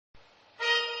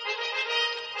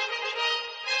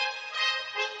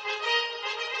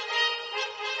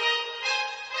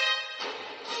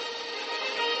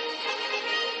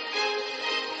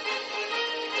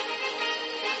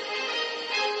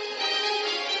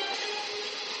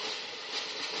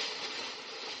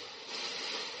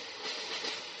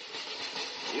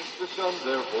the Son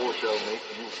therefore shall make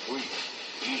you free,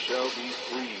 ye shall be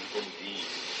free indeed.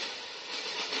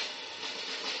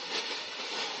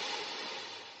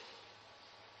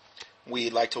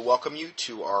 We'd like to welcome you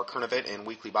to our current event and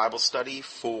weekly Bible study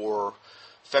for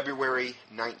February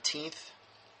 19th,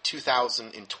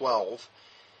 2012.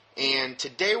 And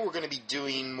today we're going to be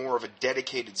doing more of a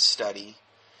dedicated study,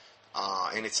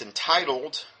 and it's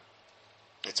entitled,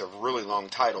 it's a really long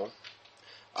title,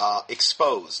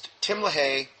 Exposed. Tim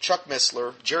LaHaye, Chuck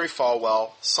Missler, Jerry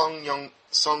Falwell, Myung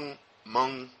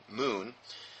Moon,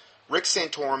 Rick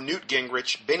Santorum, Newt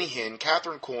Gingrich, Benny Hinn,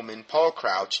 Kathryn Kuhlman, Paul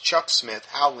Crouch, Chuck Smith,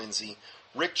 Hal Lindsey,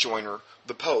 Rick Joyner,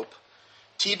 the Pope,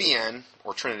 TBN,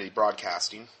 or Trinity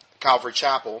Broadcasting, Calvary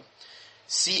Chapel,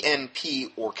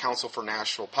 CNP, or Council for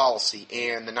National Policy,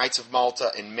 and the Knights of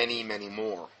Malta, and many, many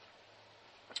more.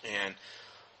 And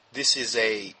this is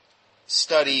a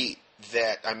study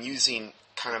that I'm using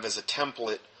kind of as a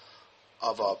template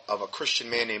of a Christian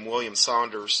man named William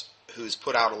Saunders, who's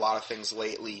put out a lot of things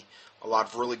lately, a lot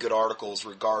of really good articles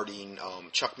regarding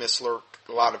Chuck Missler,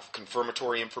 a lot of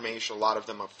confirmatory information, a lot of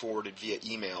them I've forwarded via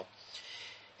email.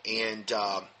 And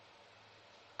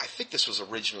I think this was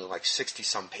originally like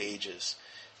 60-some pages.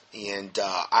 And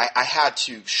I had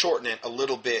to shorten it a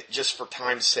little bit just for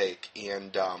time's sake.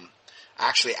 And I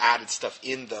actually added stuff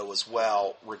in, though, as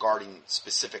well regarding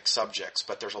specific subjects.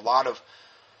 But there's a lot of,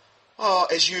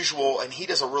 as usual, and he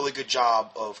does a really good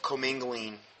job of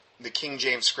commingling the King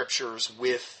James Scriptures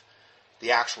with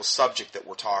the actual subject that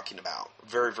we're talking about.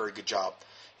 Very, very good job.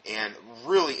 And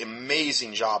really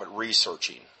amazing job at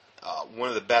researching. One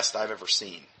of the best I've ever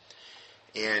seen.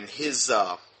 And his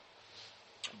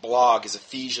blog is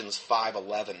Ephesians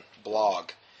 5:11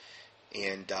 blog.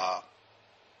 And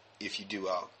if you do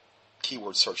a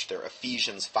keyword search there,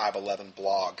 Ephesians 5:11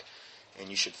 blog, and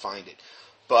you should find it.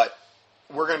 But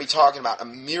we're going to be talking about a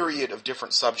myriad of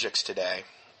different subjects today.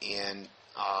 And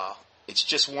it's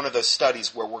just one of those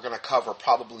studies where we're going to cover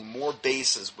probably more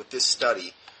bases with this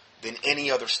study than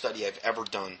any other study I've ever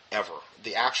done, ever.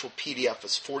 The actual PDF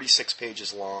is 46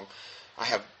 pages long. I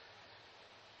have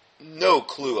no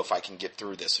clue if I can get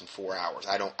through this in 4 hours.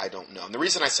 I don't know. And the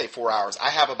reason I say 4 hours,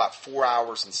 I have about 4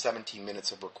 hours and 17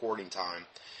 minutes of recording time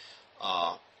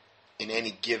in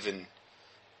any given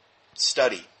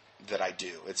study that I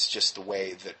do. It's just the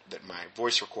way that my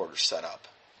voice recorder is set up.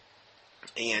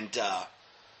 And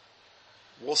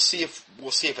we'll see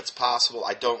if it's possible.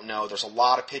 I don't know. There's a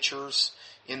lot of pictures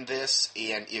in this,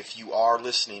 and if you are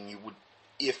listening, you would,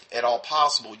 if at all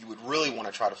possible, you would really want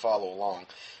to try to follow along,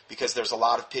 because there's a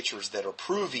lot of pictures that are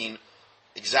proving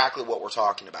exactly what we're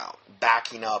talking about,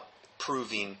 backing up,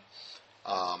 proving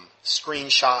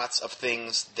screenshots of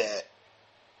things that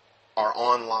are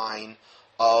online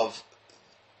of,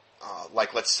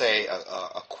 like, let's say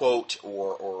a quote,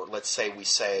 or let's say we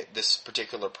say this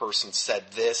particular person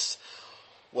said this.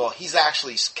 Well, he's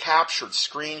actually captured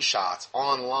screenshots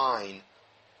online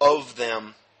of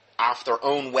them off their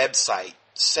own website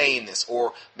saying this,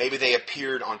 or maybe they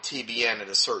appeared on TBN at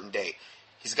a certain date.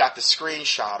 He's got the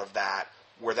screenshot of that,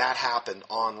 where that happened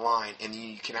online, and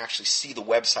you can actually see the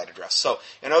website address. So,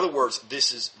 in other words,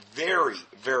 this is very,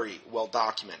 very well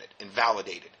documented and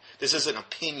validated. This isn't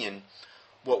opinion,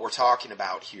 what we're talking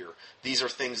about here. These are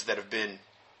things that have been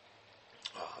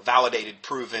validated,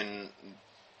 proven,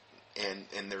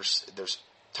 and there's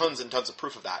tons and tons of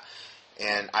proof of that.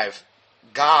 And I've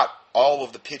got all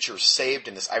of the pictures saved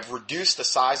in this. I've reduced the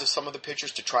size of some of the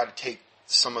pictures to try to take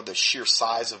some of the sheer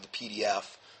size of the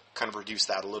PDF, kind of reduce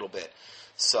that a little bit.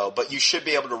 So, but you should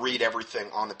be able to read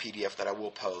everything on the PDF that I will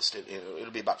post.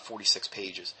 It'll be about 46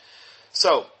 pages.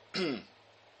 So, he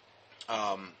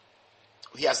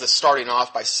has this starting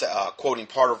off by quoting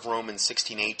part of Romans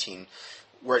 16:18,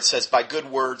 where it says, "By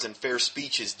good words and fair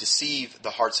speeches deceive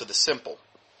the hearts of the simple."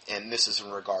 And this is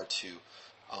in regard to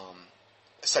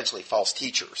essentially false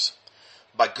teachers.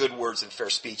 By good words and fair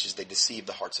speeches, they deceive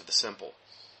the hearts of the simple.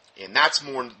 And that's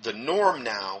more the norm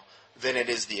now than it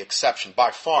is the exception. By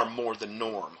far more the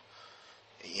norm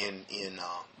in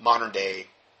modern day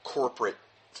corporate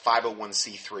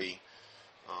 501c3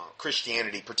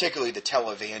 Christianity, particularly the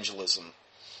televangelism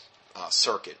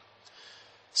circuit.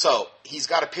 So he's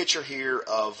got a picture here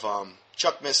of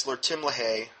Chuck Missler, Tim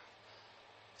LaHaye,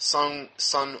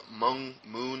 Myung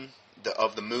Moon,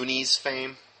 of the Moonies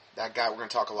fame. That guy, we're going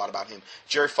to talk a lot about him.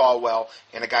 Jerry Falwell,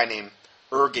 and a guy named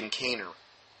Ergen Kaner.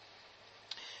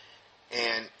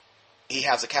 And he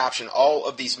has a caption, "All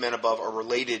of these men above are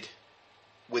related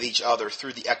with each other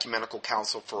through the Ecumenical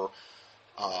Council for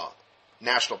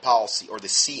National Policy," or the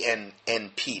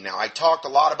CNNP. Now, I talked a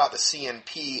lot about the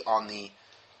CNP on the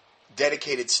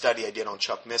dedicated study I did on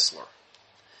Chuck Missler.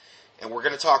 And we're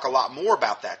going to talk a lot more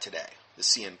about that today, the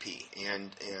CNP,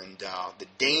 and the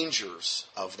dangers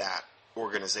of that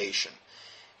organization.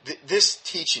 This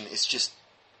teaching is just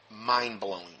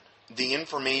mind-blowing. The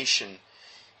information,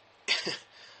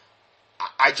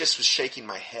 I just was shaking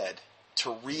my head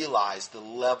to realize the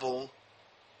level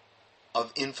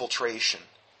of infiltration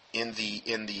in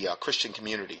the Christian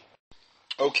community.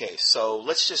 Okay, so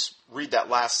let's just read that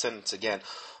last sentence again.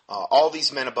 All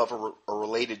these men above are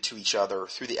related to each other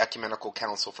through the Ecumenical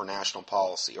Council for National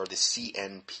Policy, or the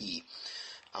CNP,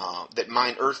 that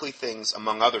mind earthly things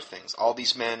among other things. All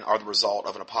these men are the result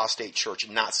of an apostate church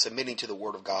not submitting to the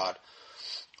Word of God,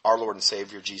 our Lord and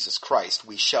Savior Jesus Christ.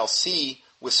 We shall see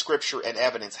with Scripture and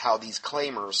evidence how these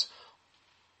claimers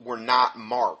were not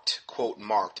marked, quote,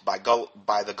 marked by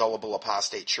the gullible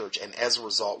apostate church, and as a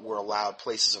result were allowed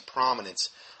places of prominence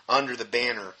under the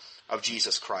banner of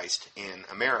Jesus Christ in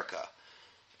America.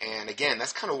 And again,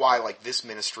 that's kind of why this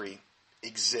ministry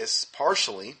exists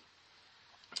partially,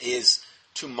 is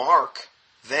to mark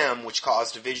them which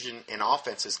cause division and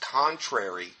offenses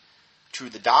contrary to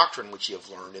the doctrine which you have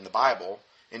learned in the Bible,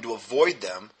 and to avoid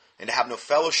them and to have no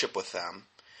fellowship with them.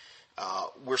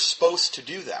 We're supposed to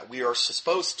do that. We are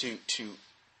supposed to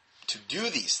do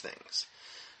these things.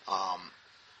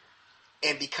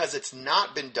 And because it's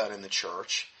not been done in the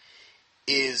church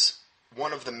is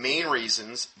one of the main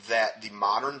reasons that the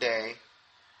modern day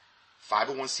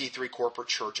 501c3 corporate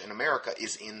church in America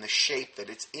is in the shape that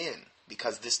it's in,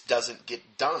 because this doesn't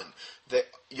get done.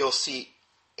 You'll see,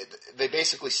 they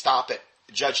basically stop at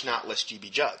judge not lest ye be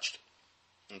judged.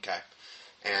 Okay?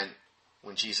 And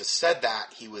when Jesus said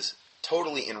that, he was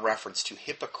totally in reference to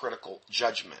hypocritical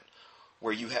judgment,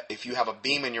 where if you have a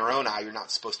beam in your own eye, you're not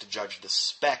supposed to judge the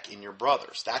speck in your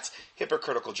brother's. That's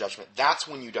hypocritical judgment. That's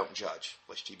when you don't judge,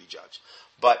 lest ye be judged.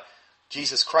 But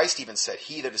Jesus Christ even said,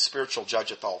 he that is spiritual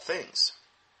judgeth all things.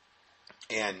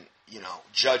 And,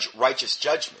 judge righteous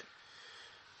judgment.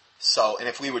 So, and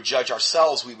if we would judge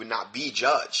ourselves, we would not be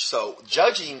judged. So,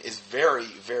 judging is very,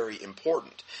 very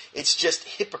important. It's just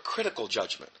hypocritical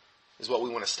judgment is what we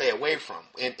want to stay away from.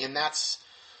 And that's,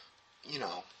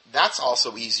 that's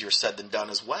also easier said than done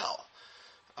as well.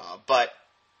 But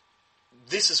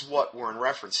this is what we're in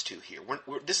reference to here.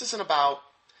 This isn't about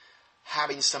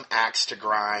having some axe to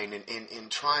grind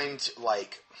and trying to,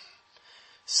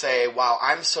 say, wow,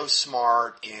 I'm so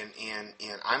smart and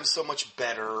I'm so much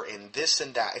better and this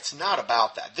and that. It's not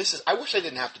about that. I wish I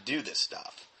didn't have to do this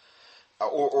stuff.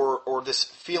 Or this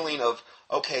feeling of,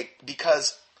 okay,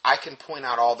 because I can point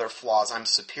out all their flaws, I'm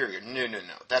superior. No.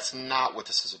 That's not what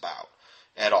this is about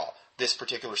at all. This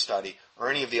particular study or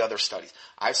any of the other studies.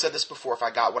 I've said this before, if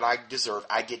I got what I deserve,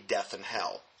 I get death and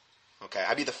hell. Okay?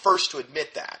 I'd be the first to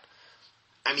admit that.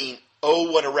 I mean,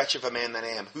 oh, what a wretch of a man that I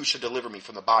am. Who should deliver me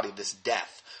from the body of this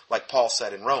death? Like Paul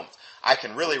said in Romans. I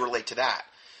can really relate to that.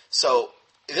 So,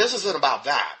 this isn't about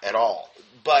that at all.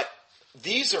 But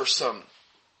these are some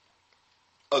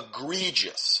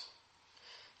egregious,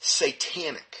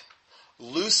 satanic,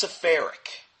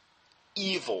 luciferic,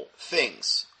 evil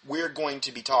things we're going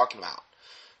to be talking about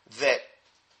that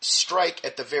strike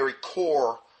at the very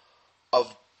core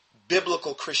of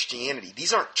biblical Christianity.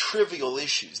 These aren't trivial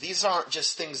issues. These aren't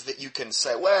just things that you can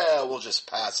say, well, we'll just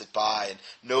pass it by and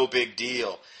no big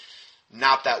deal.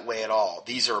 Not that way at all.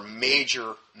 These are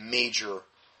major, major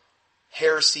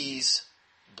heresies,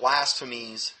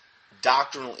 blasphemies,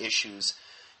 doctrinal issues,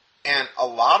 and a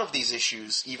lot of these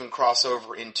issues even cross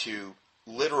over into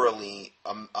literally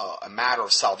a matter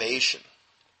of salvation,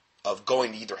 of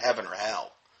going to either heaven or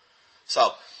hell.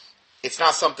 So, it's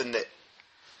not something that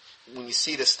when you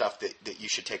see this stuff that you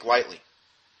should take lightly.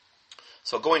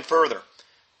 So going further,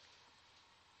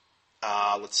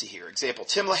 let's see here. Example,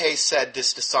 Tim LaHaye said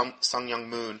this to Sungyung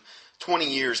Moon 20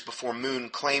 years before Moon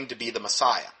claimed to be the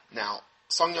Messiah. Now,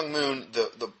 Sungyung Moon,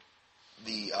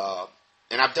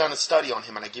 and I've done a study on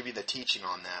him and I give you the teaching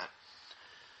on that,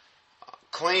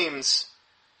 claims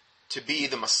to be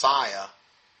the Messiah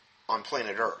on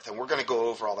planet Earth. And we're going to go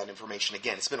over all that information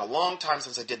again. It's been a long time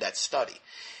since I did that study.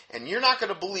 And you're not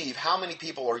going to believe how many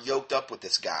people are yoked up with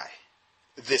this guy,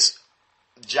 this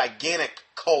gigantic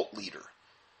cult leader.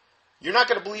 You're not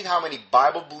going to believe how many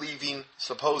Bible-believing,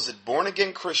 supposed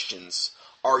born-again Christians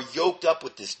are yoked up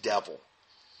with this devil.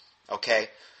 Okay?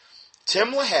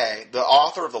 Tim LaHaye, the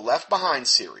author of the Left Behind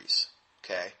series,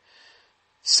 okay,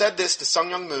 said this to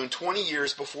Sungyung Moon 20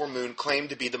 years before Moon claimed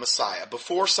to be the Messiah.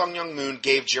 Before Sungyung Moon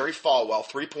gave Jerry Falwell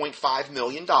 $3.5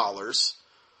 million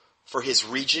for his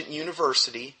Regent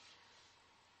University,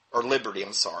 or Liberty.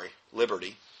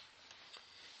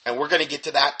 And we're going to get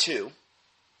to that too.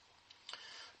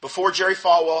 Before Jerry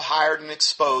Falwell hired and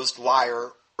exposed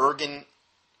liar Ergen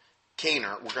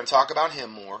Caner, we're going to talk about him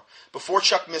more, before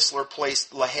Chuck Missler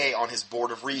placed LaHaye on his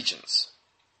Board of Regents.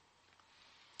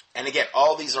 And again,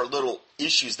 all these are little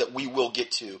issues that we will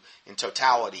get to in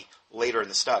totality later in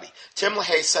the study. Tim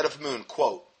LaHaye said of Moon,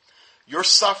 quote, "Your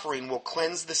suffering will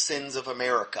cleanse the sins of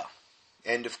America,"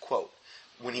 end of quote,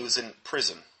 when he was in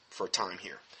prison for a time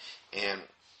here. And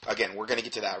again, we're going to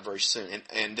get to that very soon.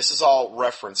 And this is all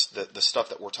referenced, the stuff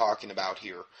that we're talking about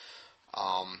here.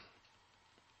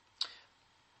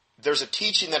 There's a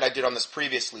teaching that I did on this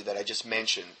previously that I just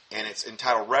mentioned, and it's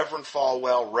entitled Reverend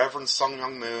Falwell, Reverend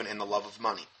Sunyoung Moon, and the Love of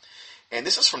Money. And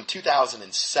this is from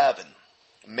 2007,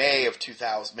 May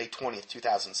 20th,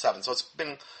 2007. So it's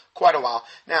been quite a while.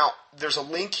 Now, there's a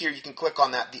link here. You can click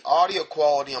on that. The audio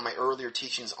quality on my earlier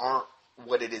teachings aren't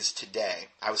what it is today.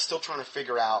 I was still trying to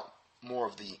figure out more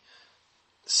of the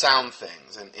sound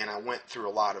things, and I went through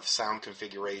a lot of sound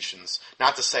configurations.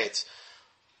 Not to say it's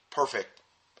perfect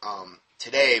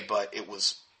today, but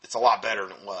it's a lot better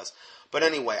than it was. But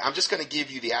anyway, I'm just going to give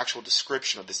you the actual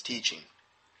description of this teaching.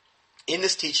 In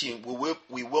this teaching,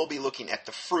 we will be looking at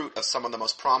the fruit of some of the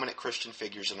most prominent Christian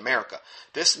figures in America.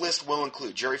 This list will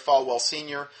include Jerry Falwell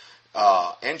Sr.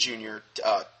 And Jr.,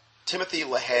 Timothy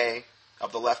LaHaye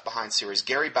of the Left Behind series,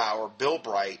 Gary Bauer, Bill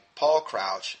Bright, Paul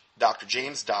Crouch, Dr.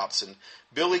 James Dobson,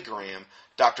 Billy Graham,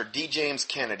 Dr. D. James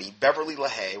Kennedy, Beverly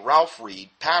LaHaye, Ralph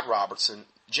Reed, Pat Robertson,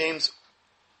 James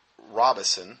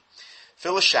Robison,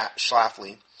 Phyllis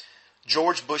Schlafly,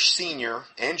 George Bush Sr.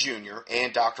 and Jr.,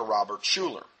 and Dr. Robert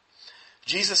Schuller.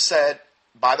 Jesus said,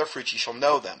 "By their fruits ye shall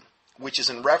know them," which is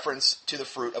in reference to the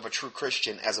fruit of a true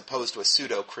Christian as opposed to a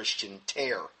pseudo-Christian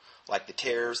tare, like the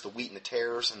tares, the wheat and the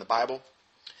tares in the Bible.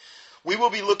 We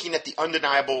will be looking at the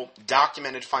undeniable,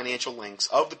 documented financial links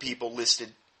of the people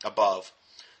listed above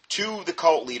to the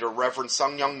cult leader, Reverend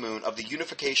Sunyoung Moon of the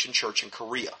Unification Church in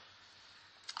Korea.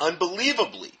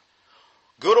 Unbelievably,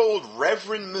 good old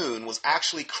Reverend Moon was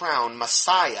actually crowned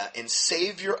Messiah and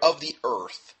Savior of the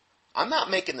earth. I'm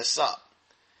not making this up.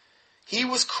 He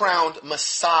was crowned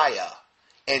Messiah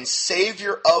and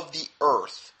Savior of the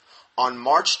earth on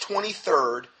March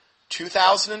 23rd,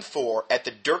 2004 at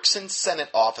the Dirksen Senate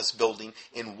Office Building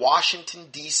in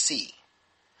Washington, D.C.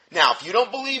 Now, if you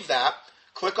don't believe that,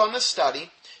 click on the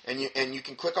study, and you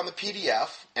can click on the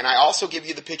PDF, and I also give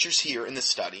you the pictures here in the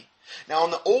study. Now,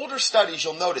 on the older studies,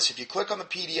 you'll notice if you click on the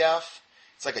PDF,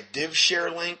 it's like a div share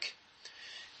link.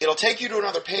 It'll take you to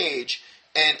another page,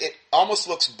 and it almost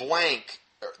looks blank.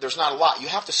 There's not a lot. You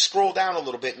have to scroll down a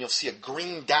little bit, and you'll see a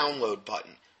green download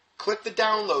button. Click the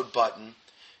download button,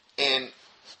 and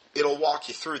it'll walk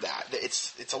you through that.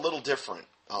 It's a little different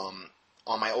on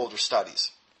my older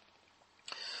studies.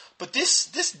 But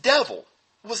this devil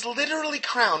was literally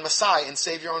crowned Messiah and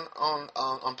Savior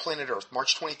on planet Earth,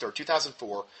 March 23rd,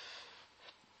 2004,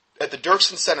 at the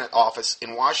Dirksen Senate Office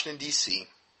in Washington, D.C.,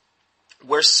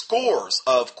 where scores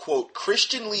of, quote,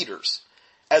 Christian leaders,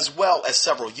 as well as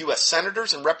several U.S.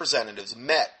 senators and representatives,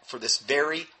 met for this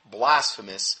very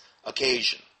blasphemous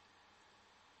occasion.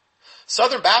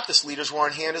 Southern Baptist leaders were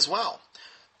on hand as well,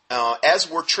 as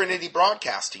were Trinity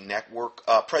Broadcasting Network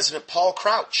President Paul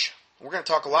Crouch. We're going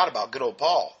to talk a lot about good old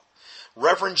Paul.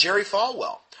 Reverend Jerry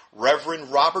Falwell,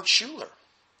 Reverend Robert Schuller.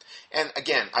 And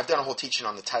again, I've done a whole teaching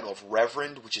on the title of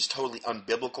Reverend, which is totally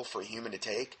unbiblical for a human to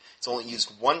take. It's only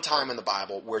used one time in the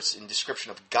Bible where it's in description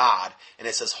of God, and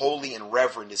it says holy and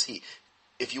reverend is he.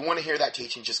 If you want to hear that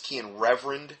teaching, just key in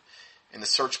Reverend in the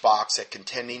search box at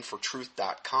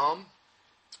contendingfortruth.com,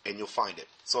 and you'll find it.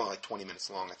 It's only like 20 minutes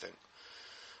long, I think.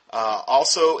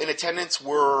 Also in attendance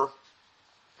were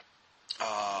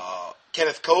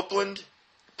Kenneth Copeland,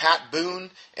 Pat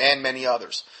Boone, and many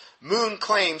others.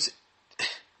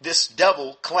 This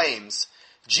devil claims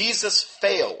Jesus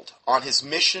failed on his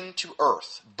mission to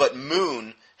earth, but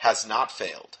Moon has not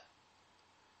failed.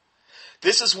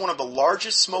 This is one of the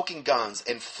largest smoking guns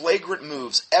and flagrant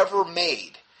moves ever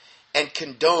made and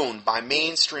condoned by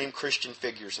mainstream Christian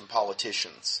figures and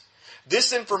politicians.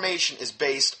 This information is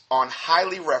based on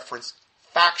highly referenced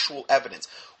factual evidence.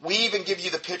 We even give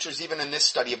you the pictures, even in this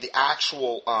study, of the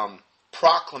actual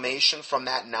proclamation from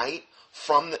that night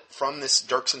from this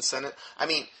Dirksen Senate. I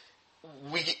mean,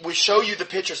 we show you the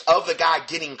pictures of the guy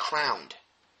getting crowned.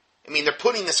 I mean, they're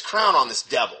putting this crown on this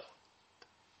devil.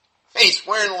 He's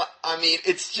wearing,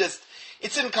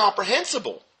 it's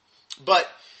incomprehensible. But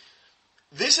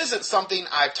this isn't something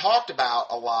I've talked about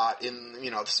a lot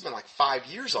this has been like 5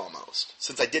 years almost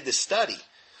since I did this study.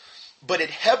 But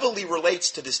it heavily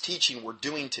relates to this teaching we're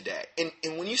doing today.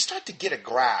 And when you start to get a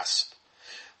grasp,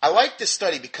 I like this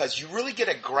study because you really get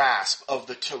a grasp of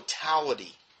the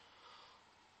totality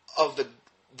of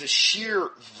the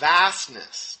sheer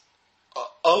vastness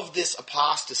of this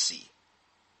apostasy,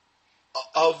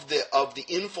 of the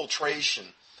infiltration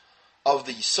of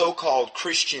the so-called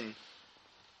Christian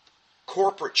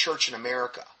corporate church in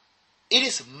America. It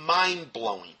is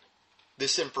mind-blowing,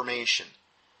 this information.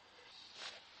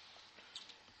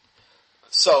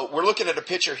 So we're looking at a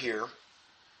picture here,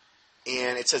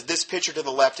 and it says this picture to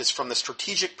the left is from the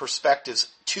Strategic Perspectives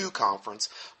 2 conference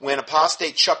when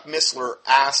apostate Chuck Missler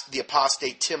asked the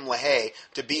apostate Tim LaHaye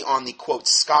to be on the, quote,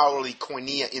 Scholarly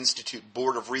Koinonia Institute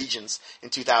Board of Regents in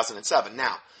 2007.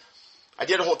 Now, I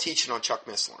did a whole teaching on Chuck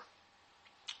Missler.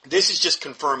 This is just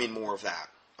confirming more of that,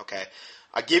 okay?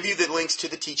 I give you the links to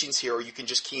the teachings here, or you can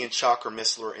just key in Chuck or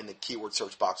Missler in the keyword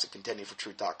search box at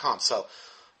contendingfortruth.com. So,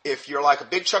 if you're like a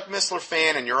big Chuck Missler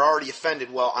fan and you're already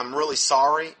offended, well, I'm really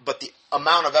sorry, but the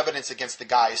amount of evidence against the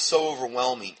guy is so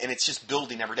overwhelming, and it's just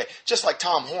building every day. Just like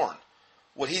Tom Horn,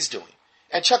 what he's doing.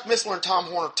 And Chuck Missler and Tom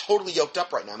Horn are totally yoked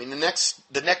up right now. I mean, the next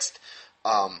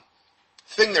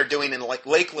thing they're doing in like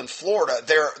Lakeland, Florida,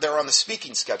 they're on the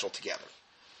speaking schedule together.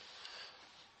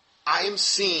 I am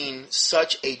seeing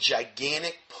such a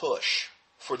gigantic push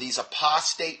for these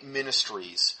apostate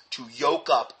ministries to yoke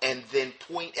up and then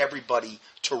point everybody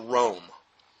to Rome,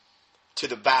 to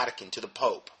the Vatican, to the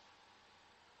Pope.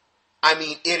 I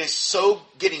mean, it is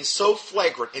getting so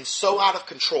flagrant and so out of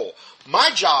control.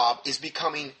 My job is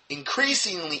becoming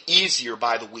increasingly easier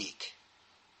by the week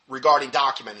regarding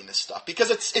documenting this stuff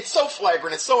because it's so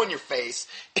flagrant, it's so in your face,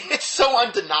 and it's so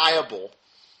undeniable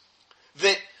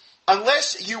that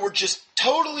unless you were just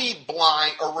totally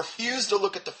blind or refuse to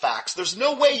look at the facts, there's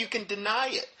no way you can deny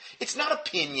it. It's not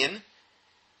opinion.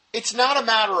 It's not a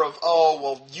matter of, oh,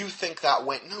 well, you think that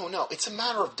way. No. It's a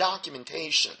matter of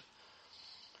documentation.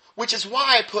 Which is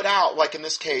why I put out, like in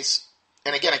this case,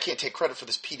 and again, I can't take credit for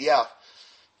this PDF.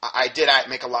 I did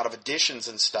make a lot of additions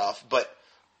and stuff, but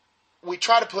we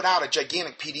try to put out a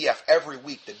gigantic PDF every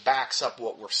week that backs up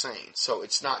what we're saying. So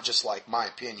it's not just like my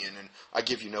opinion and I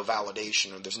give you no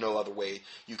validation or there's no other way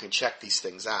you can check these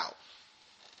things out.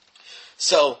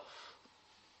 So,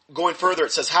 going further,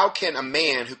 it says, how can a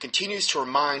man who continues to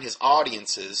remind his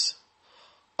audiences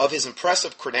of his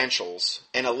impressive credentials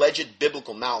and alleged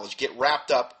biblical knowledge get wrapped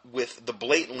up with the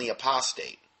blatantly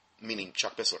apostate? Meaning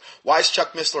Chuck Missler. Why is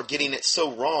Chuck Missler getting it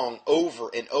so wrong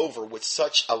over and over with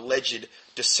such alleged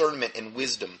discernment and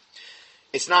wisdom?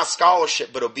 It's not scholarship,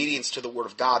 but obedience to the Word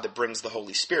of God that brings the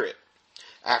Holy Spirit.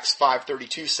 Acts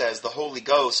 5:32 says, the Holy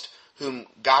Ghost, whom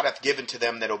God hath given to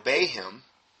them that obey Him.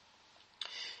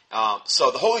 So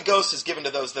the Holy Ghost is given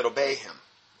to those that obey Him.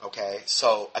 Okay?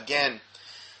 So, again,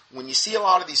 when you see a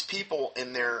lot of these people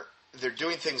and they're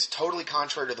doing things totally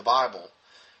contrary to the Bible,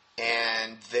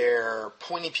 and they're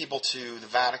pointing people to the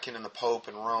Vatican and the Pope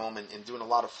and Rome and doing a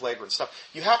lot of flagrant stuff,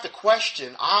 you have to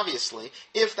question, obviously,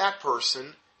 if that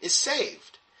person is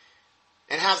saved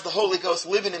and has the Holy Ghost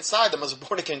living inside them as a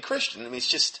born-again Christian. I mean, it's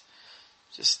just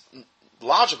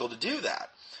logical to do that.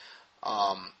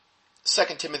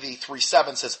 2 Timothy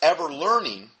 3:7 says, ever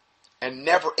learning and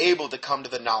never able to come to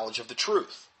the knowledge of the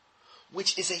truth,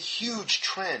 which is a huge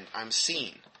trend I'm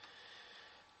seeing.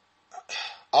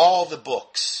 All the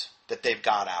books that they've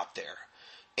got out there,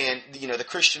 and the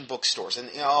Christian bookstores, and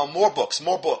more books, and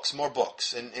more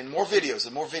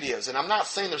videos, and I'm not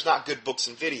saying there's not good books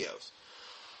and videos,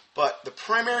 but the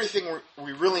primary thing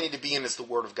we really need to be in is the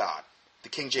Word of God, the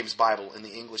King James Bible in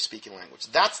the English-speaking language.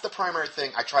 That's the primary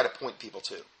thing I try to point people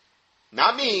to.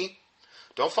 Not me.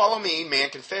 Don't follow me. Man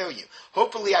can fail you.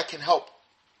 Hopefully I can help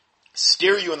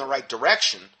steer you in the right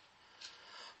direction,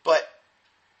 but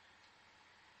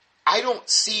I don't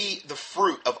see the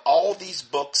fruit of all these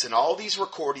books and all these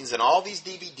recordings and all these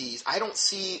DVDs. I don't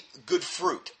see good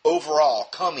fruit overall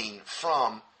coming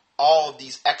from all of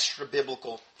these extra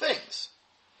biblical things.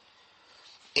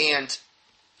 And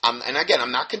again,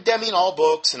 I'm not condemning all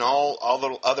books and all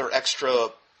the other extra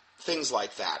things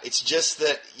like that. It's just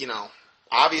that,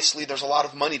 obviously there's a lot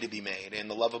of money to be made, and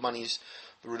the love of money is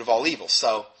the root of all evil.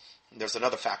 So there's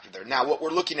another factor there. Now, what we're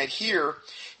looking at here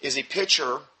is a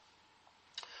picture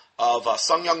of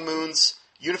Sung Myung Moon's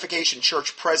Unification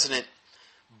Church President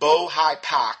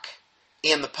LaHaye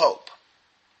and the Pope.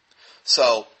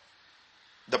 So,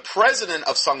 the president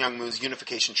of Sung Myung Moon's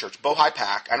Unification Church,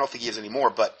 LaHaye, I don't think he is anymore,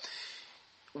 but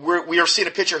we are seeing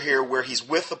a picture here where he's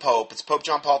with the Pope. It's Pope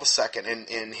John Paul II,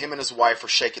 and him and his wife are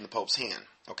shaking the Pope's hand.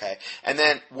 Okay, and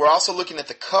then we're also looking at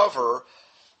the cover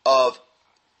of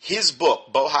his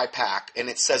book, LaHaye, and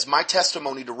it says, My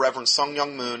Testimony to Reverend Sung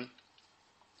Myung Moon,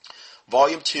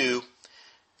 Volume 2,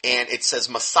 and it says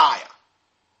Messiah.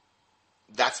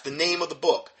 That's the name of the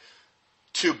book.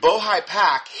 To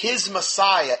LaHaye, his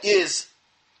Messiah is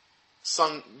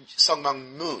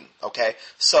Moon. Okay,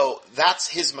 so that's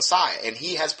his Messiah, and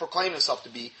he has proclaimed himself to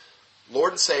be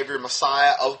Lord and Savior,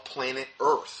 Messiah of planet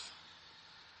Earth.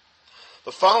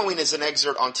 The following is an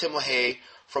excerpt on Tim LaHaye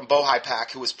from Bohai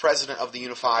Pack, who was president of the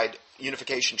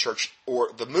Unification Church,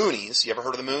 or the Moonies. You ever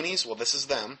heard of the Moonies? Well, this is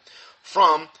them,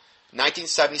 from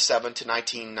 1977 to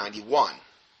 1991.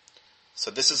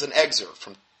 So this is an excerpt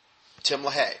from Tim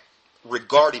LaHaye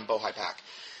regarding Bohai Pack.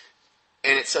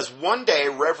 And it says, one day,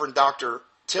 Reverend Dr.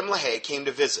 Tim LaHaye came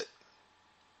to visit.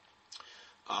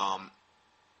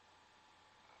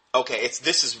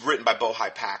 This is written by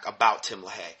Bohai Pack about Tim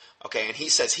LaHaye. Okay, and he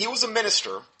says, he was a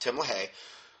minister, Tim LaHaye,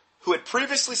 who had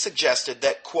previously suggested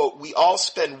that, quote, we all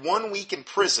spend 1 week in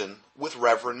prison with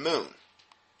Reverend Moon.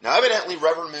 Now, evidently,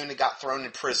 Reverend Moon had got thrown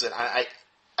in prison.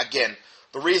 Again,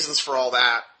 the reasons for all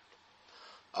that,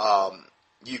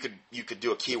 you could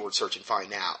do a keyword search and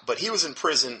find out. But he was in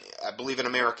prison, I believe in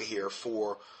America here,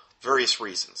 for various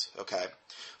reasons. Okay,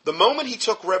 the moment he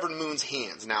took Reverend Moon's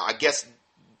hands, now I guess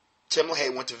Tim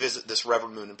LaHaye went to visit this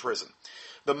Reverend Moon in prison.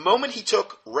 The moment he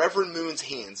took Reverend Moon's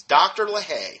hands, Dr.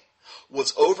 LaHaye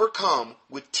was overcome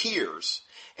with tears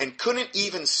and couldn't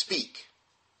even speak.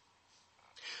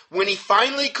 When he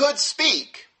finally could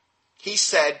speak, he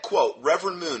said, quote,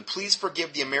 Reverend Moon, please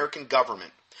forgive the American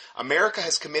government. America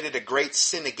has committed a great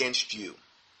sin against you.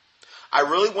 I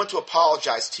really want to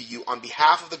apologize to you on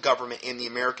behalf of the government and the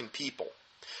American people.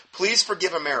 Please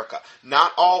forgive America.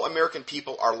 Not all American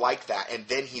people are like that. And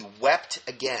then he wept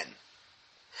again.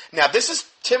 Now, this is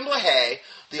Tim LaHaye,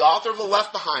 the author of the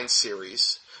Left Behind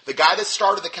series, the guy that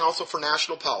started the Council for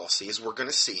National Policy, as we're going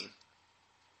to see.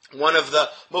 One of the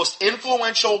most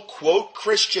influential, quote,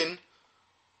 Christian,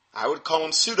 I would call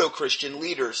him pseudo-Christian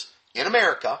leaders in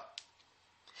America.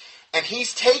 And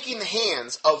he's taking the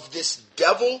hands of this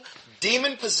devil,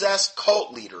 demon-possessed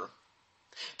cult leader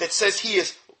that says he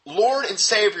is Lord and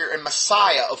Savior and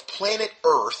Messiah of planet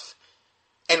Earth,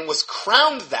 and was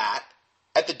crowned that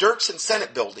at the Dirksen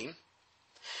Senate building,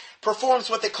 performs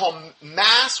what they call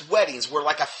mass weddings, where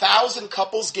like 1,000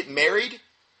 couples get married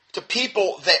to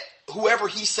people that whoever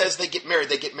he says they get married,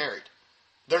 they get married.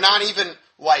 They're not even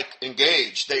like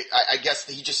engaged. I guess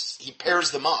he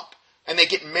pairs them up, and they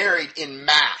get married in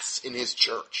mass in his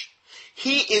church.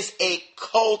 He is a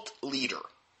cult leader,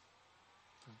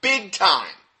 big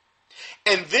time.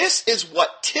 And this is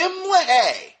what Tim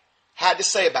LaHaye had to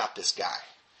say about this guy.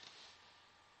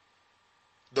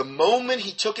 The moment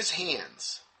he took his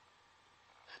hands.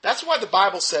 That's why the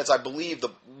Bible says, I believe,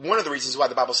 one of the reasons why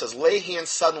the Bible says, lay hands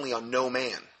suddenly on no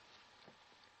man.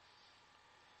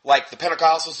 Like the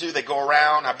Pentecostals do, they go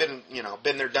around. I've been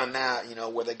there, done that,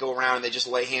 where they go around and they just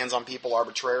lay hands on people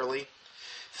arbitrarily.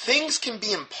 Things can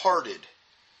be imparted.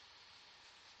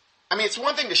 I mean, it's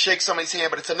one thing to shake somebody's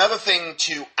hand, but it's another thing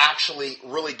to actually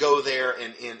really go there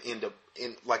and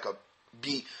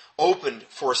be opened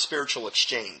for a spiritual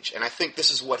exchange. And I think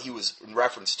this is what he was in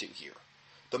reference to here.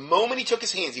 The moment he took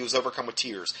his hands, he was overcome with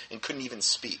tears and couldn't even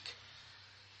speak.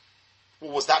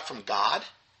 Well, was that from God?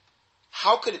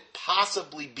 How could it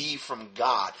possibly be from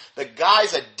God? The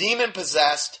guy's a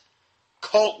demon-possessed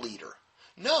cult leader.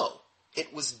 No,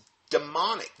 it was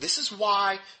demonic. This is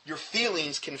why your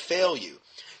feelings can fail you.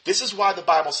 This is why the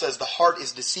Bible says the heart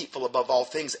is deceitful above all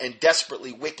things and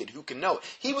desperately wicked. Who can know it?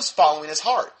 He was following his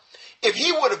heart. If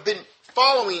he would have been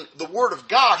following the Word of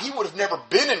God, he would have never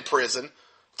been in prison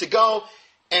to go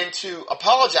and to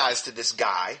apologize to this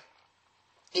guy.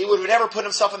 He would have never put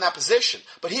himself in that position.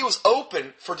 But he was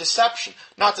open for deception.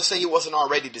 Not to say he wasn't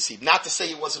already deceived. Not to say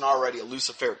he wasn't already a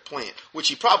Luciferic plant, which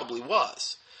he probably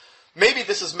was. Maybe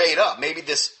this is made up. Maybe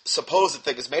this supposed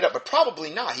thing is made up, but probably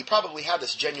not. He probably had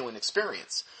this genuine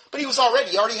experience. But he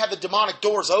already had the demonic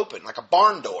doors open, like a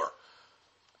barn door.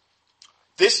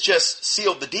 This just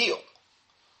sealed the deal.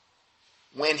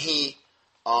 When he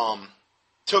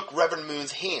took Reverend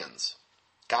Moon's hands.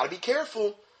 Got to be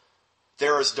careful.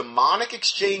 There is demonic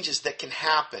exchanges that can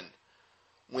happen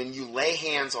when you lay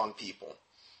hands on people.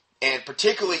 And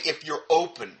particularly if you're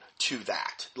open to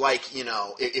that. Like,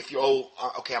 if you're,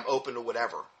 okay, I'm open to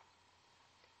whatever.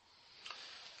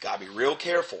 Got to be real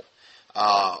careful.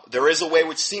 There is a way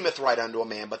which seemeth right unto a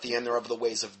man, but the end thereof the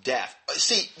ways of death.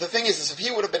 See, the thing is if he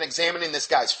would have been examining this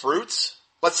guy's fruits,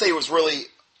 let's say he was really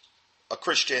a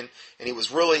Christian, and he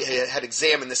had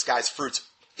examined this guy's fruits,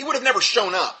 he would have never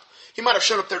shown up. He might have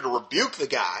shown up there to rebuke the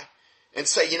guy and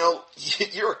say,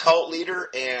 you're a cult leader,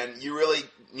 and you really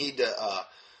need to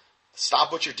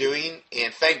stop what you're doing,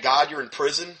 and thank God you're in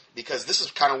prison, because this is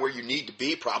kind of where you need to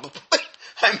be, probably.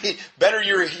 I mean, better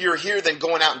you're here than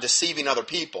going out and deceiving other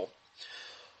people.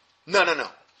 No.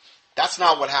 That's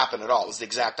not what happened at all. It was the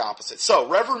exact opposite. So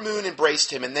Reverend Moon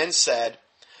embraced him and then said,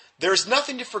 "There is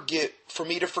nothing for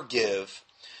me to forgive.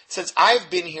 Since I've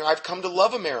been here, I've come to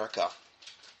love America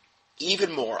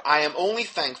even more. I am only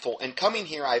thankful, and coming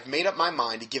here, I've made up my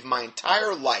mind to give my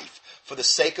entire life for the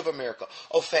sake of America."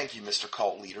 Oh, thank you, Mr.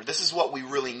 Cult Leader. This is what we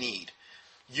really need.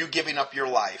 You giving up your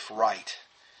life, right.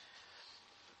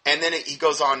 And then he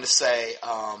goes on to say,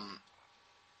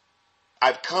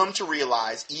 "I've come to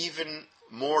realize even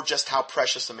more just how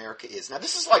precious America is." Now,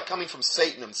 this is like coming from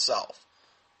Satan himself,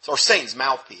 or Satan's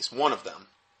mouthpiece, one of them.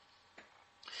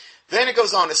 Then it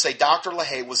goes on to say, Dr.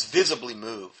 LaHaye was visibly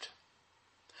moved.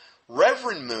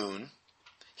 "Reverend Moon,"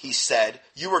 he said,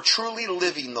 "you are truly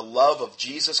living the love of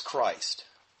Jesus Christ."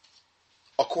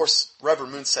 Of course,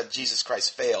 Reverend Moon said Jesus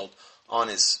Christ failed on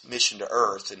his mission to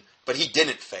earth, but he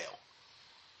didn't fail.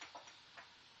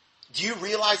 Do you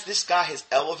realize this guy has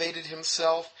elevated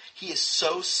himself? He is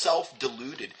so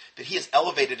self-deluded that he has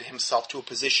elevated himself to a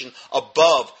position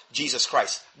above Jesus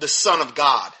Christ, the Son of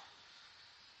God,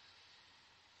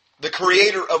 the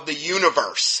creator of the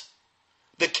universe,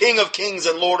 the King of kings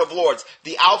and Lord of lords,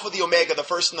 the Alpha, the Omega, the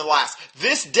first and the last.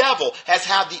 This devil has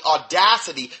had the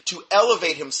audacity to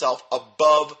elevate himself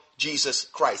above Jesus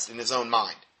Christ in his own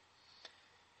mind.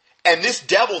 And this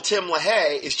devil, Tim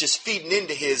LaHaye, is just feeding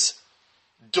into his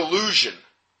delusion.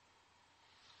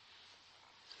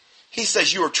 He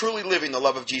says, "You are truly living the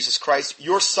love of Jesus Christ.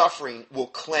 Your suffering will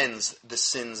cleanse the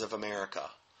sins of America."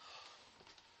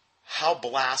 How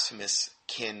blasphemous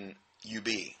can you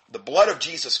be? The blood of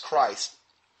Jesus Christ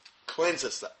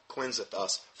cleanseth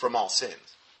us from all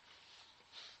sins.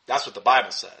 That's what the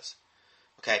Bible says.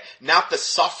 Okay? Not the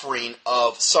suffering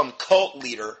of some cult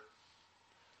leader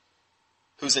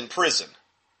who's in prison.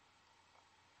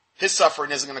 His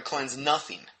suffering isn't going to cleanse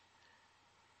nothing.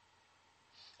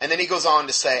 And then he goes on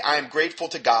to say, "I am grateful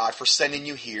to God for sending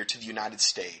you here to the United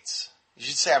States." You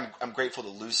should say, I'm grateful to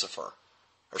Lucifer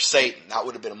or Satan. That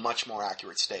would have been a much more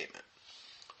accurate statement.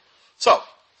 So,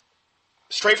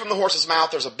 straight from the horse's mouth,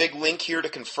 there's a big link here to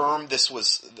confirm this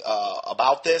was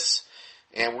about this.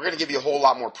 And we're going to give you a whole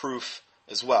lot more proof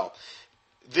as well.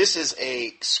 This is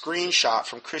a screenshot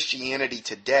from Christianity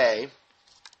Today.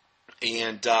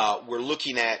 And we're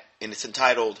looking at, and it's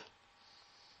entitled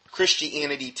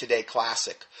Christianity Today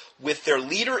Classic. "With their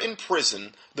leader in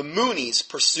prison, the Moonies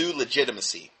pursue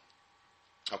legitimacy."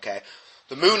 Okay?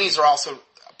 The Moonies are also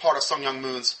part of Sun Myung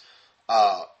Moon's,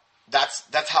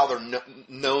 that's how they're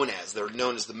known as. They're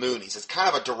known as the Moonies. It's kind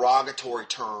of a derogatory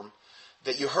term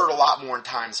that you heard a lot more in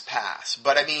times past.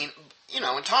 But I mean,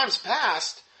 in times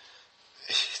past,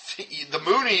 the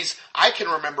Moonies, I can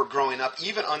remember growing up,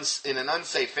 even in an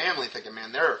unsafe family, thinking,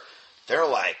 man, they're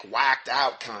like whacked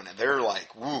out kind of. They're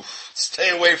like, woof, stay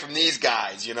away from these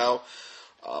guys,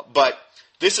 But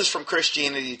this is from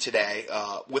Christianity Today.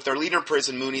 "With their leader in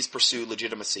prison, Moonies pursue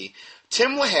legitimacy."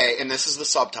 Tim LaHaye, and this is the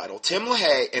subtitle, "Tim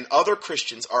LaHaye and other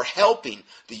Christians are helping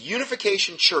the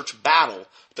Unification Church battle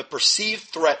the perceived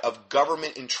threat of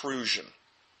government intrusion."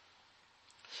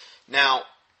 Now,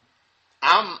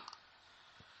 I'm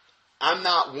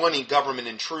not wanting government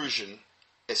intrusion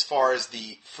as far as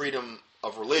the freedom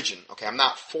of religion. Okay, I'm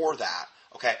not for that.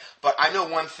 Okay, but I know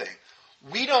one thing.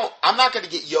 I'm not going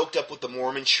to get yoked up with the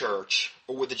Mormon Church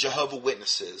or with the Jehovah's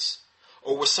Witnesses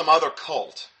or with some other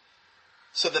cult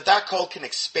so that cult can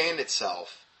expand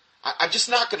itself. I'm just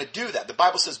not going to do that. The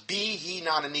Bible says, "Be ye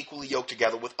not unequally yoked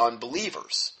together with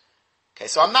unbelievers." Okay,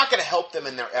 so I'm not going to help them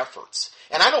in their efforts.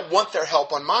 And I don't want their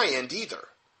help on my end either.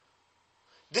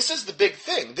 This is the big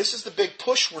thing. This is the big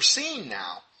push we're seeing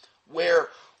now,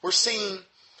 where we're seeing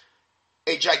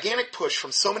a gigantic push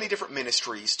from so many different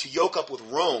ministries to yoke up with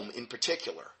Rome in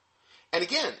particular. And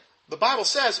again, the Bible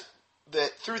says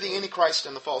that through the Antichrist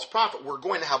and the false prophet, we're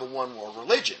going to have a one-world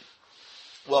religion.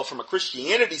 Well, from a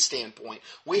Christianity standpoint,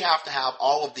 we have to have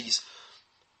all of these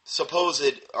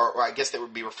supposed, or I guess they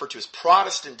would be referred to as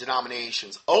Protestant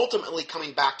denominations, ultimately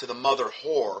coming back to the mother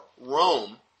whore,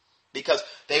 Rome, because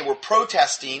they were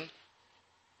protesting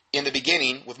in the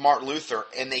beginning with Martin Luther,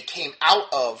 and they came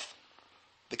out of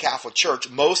the Catholic Church.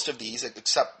 Most of these,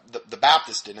 except the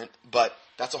Baptists didn't, but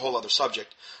that's a whole other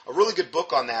subject. A really good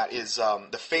book on that is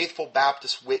The Faithful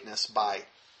Baptist Witness by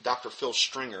Dr. Phil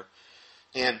Stringer.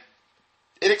 And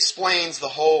it explains the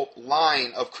whole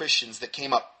line of Christians that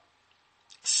came up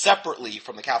separately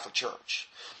from the Catholic Church.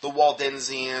 The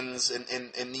Waldensians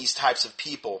and these types of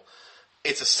people.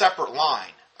 It's a separate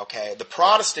line. Okay, the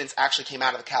Protestants actually came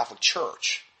out of the Catholic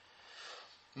Church.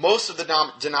 Most of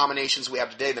the denominations we have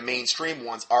today, the mainstream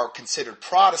ones, are considered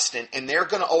Protestant, and they're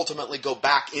going to ultimately go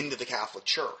back into the Catholic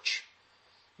Church.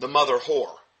 The mother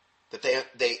whore. that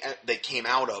they came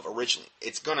out of originally.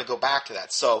 It's going to go back to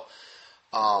that. So,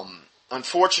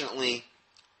 unfortunately,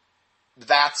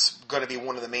 that's going to be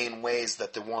one of the main ways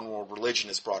that the one world religion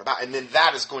is brought about. And then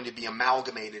that is going to be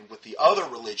amalgamated with the other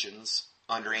religions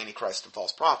under Antichrist and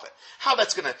false prophet. How that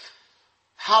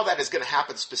is going to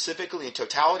happen specifically in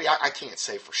totality, I can't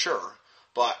say for sure.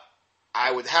 But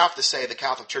I would have to say the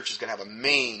Catholic Church is going to have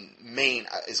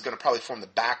is going to probably form the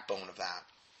backbone of that.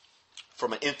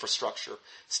 From an infrastructure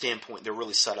standpoint, they're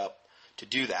really set up to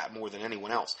do that more than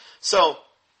anyone else. So,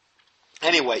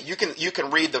 anyway, you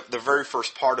can read the very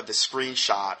first part of this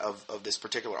screenshot of this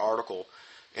particular article,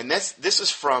 and this is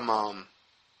from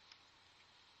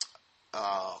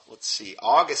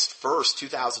August 1st,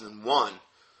 2001.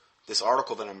 This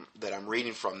article that I'm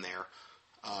reading from there,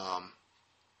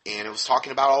 and it was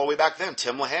talking about all the way back then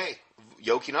Tim LaHaye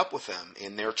yoking up with them,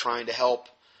 and they're trying to help,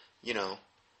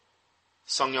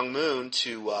 Sun Myung Moon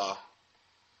to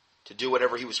do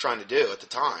whatever he was trying to do at the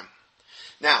time.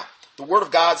 Now, the Word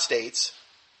of God states,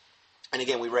 and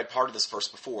again, we read part of this verse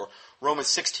before, Romans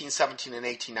 16, 17, and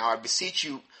 18. Now I beseech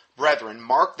you, brethren,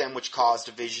 mark them which cause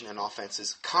division and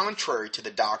offenses, contrary to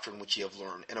the doctrine which ye have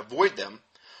learned, and avoid them,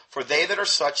 for they that are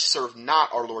such serve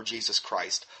not our Lord Jesus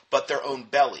Christ, but their own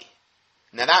belly.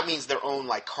 Now that means their own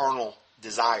carnal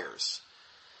desires.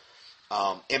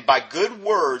 And by good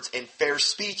words and fair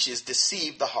speeches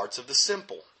deceive the hearts of the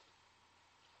simple.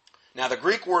 Now the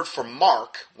Greek word for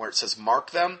mark, where it says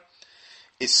mark them,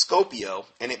 is scopio,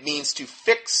 and it means to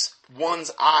fix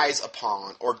one's eyes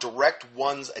upon or direct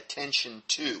one's attention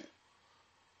to.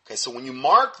 Okay, so when you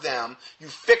mark them, you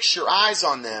fix your eyes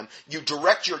on them, you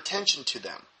direct your attention to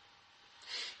them.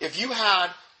 If you had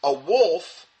a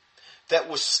wolf that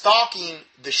was stalking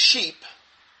the sheep,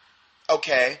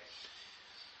 okay,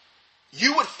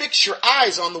 you would fix your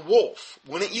eyes on the wolf,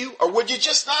 wouldn't you? Or would you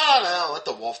just, let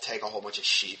the wolf take a whole bunch of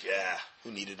sheep. Yeah, who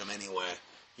needed them anyway?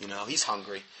 He's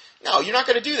hungry. No, you're not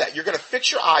going to do that. You're going to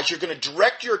fix your eyes. You're going to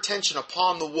direct your attention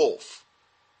upon the wolf.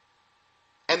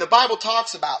 And the Bible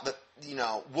talks about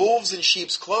wolves in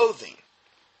sheep's clothing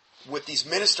with these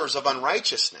ministers of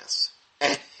unrighteousness.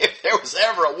 And if there was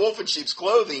ever a wolf in sheep's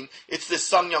clothing, it's this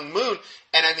Sun Myung Moon.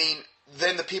 And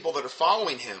then the people that are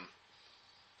following him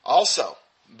also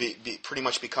pretty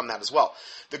much become that as well.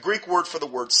 The Greek word for the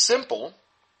word simple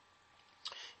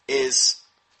is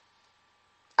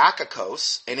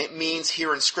akakos, and it means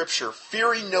here in Scripture,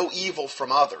 fearing no evil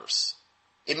from others.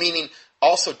 It meaning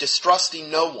also distrusting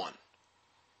no one.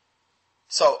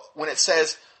 So when it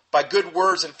says, by good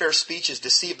words and fair speeches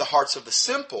deceive the hearts of the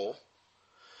simple,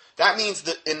 that means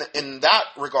that in that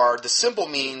regard, the simple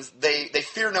means they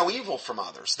fear no evil from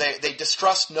others. They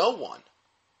distrust no one.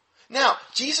 Now,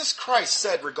 Jesus Christ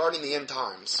said regarding the end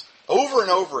times, over and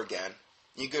over again,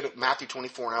 you go to Matthew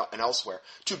 24 and elsewhere,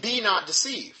 to be not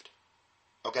deceived.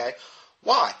 Okay?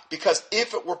 Why? Because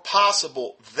if it were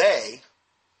possible, the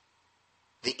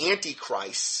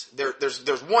antichrists,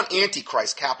 there's one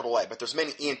antichrist, capital A, but there's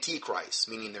many antichrists,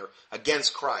 meaning they're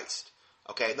against Christ.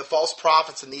 Okay? The false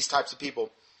prophets and these types of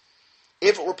people,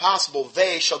 if it were possible,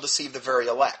 they shall deceive the very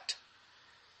elect.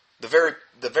 The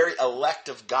very elect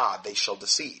of God they shall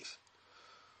deceive.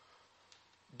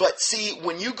 But see,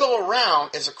 when you go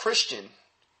around as a Christian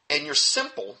and you're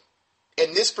simple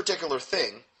in this particular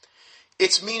thing,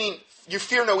 it's meaning you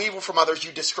fear no evil from others,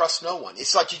 you distrust no one.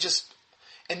 It's like you just,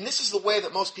 and this is the way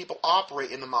that most people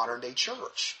operate in the modern day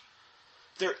church.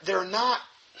 They're not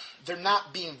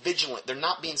being vigilant. They're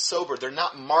not being sober. They're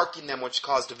not marking them which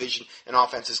cause division and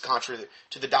offenses contrary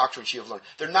to the doctrine you have learned.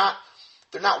 They're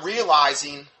not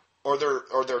realizing, or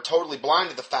they're totally blind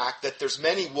to the fact that there's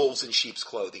many wolves in sheep's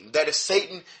clothing. That if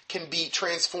Satan can be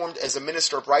transformed as a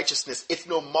minister of righteousness, it's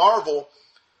no marvel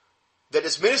that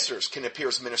his ministers can appear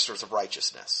as ministers of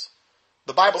righteousness.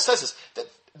 The Bible says this, that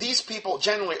these people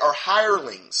generally are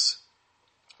hirelings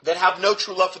that have no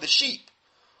true love for the sheep.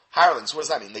 Hirelings, what does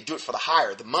that mean? They do it for the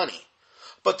hire, the money.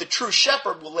 But the true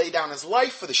shepherd will lay down his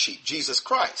life for the sheep, Jesus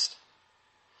Christ.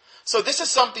 So this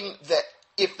is something that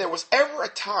if there was ever a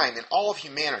time in all of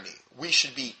humanity, we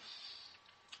should be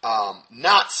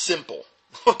not simple,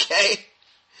 okay?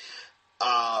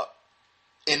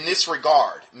 In this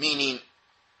regard, meaning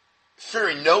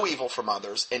fearing no evil from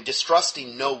others and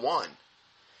distrusting no one.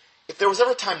 If there was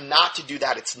ever a time not to do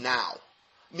that, it's now.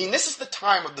 I mean, this is the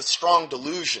time of the strong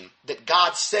delusion that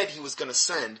God said he was going to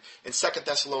send in 2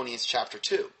 Thessalonians chapter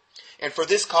 2. And for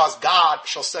this cause God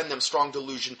shall send them strong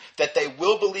delusion, that they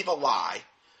will believe a lie,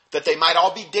 that they might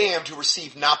all be damned who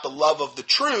received not the love of the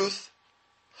truth,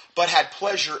 but had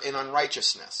pleasure in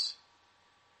unrighteousness.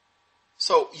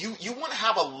 So you want to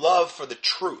have a love for the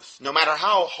truth, no matter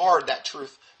how hard that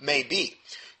truth may be.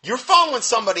 You're following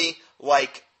somebody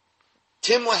like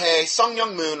Tim LaHaye,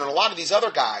 Myung and a lot of these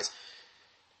other guys.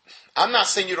 I'm not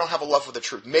saying you don't have a love for the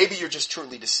truth. Maybe you're just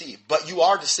truly deceived, but you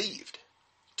are deceived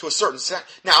to a certain extent.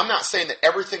 Now, I'm not saying that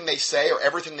everything they say or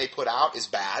everything they put out is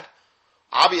bad.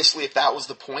 Obviously, if that was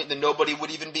the point, then nobody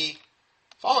would even be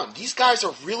following. These guys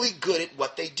are really good at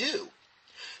what they do.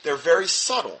 They're very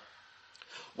subtle.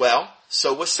 Well,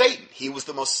 so was Satan. He was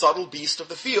the most subtle beast of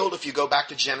the field if you go back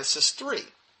to Genesis 3.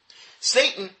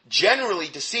 Satan generally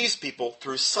deceives people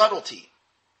through subtlety.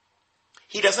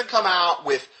 He doesn't come out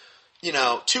with,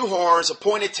 two horns, a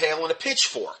pointed tail, and a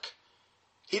pitchfork.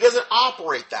 He doesn't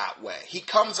operate that way. He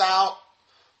comes out,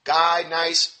 guy,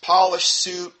 nice, polished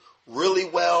suit, really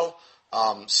well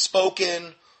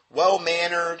spoken,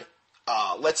 well-mannered.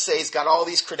 Let's say he's got all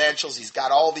these credentials, he's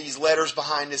got all these letters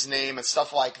behind his name and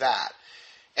stuff like that.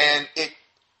 And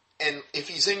if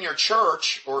he's in your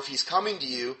church or if he's coming to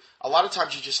you, a lot of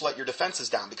times you just let your defenses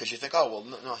down because you think, oh,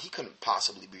 well, no, he couldn't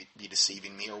possibly be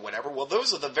deceiving me or whatever. Well,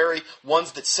 those are the very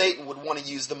ones that Satan would want to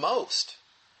use the most.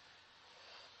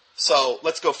 So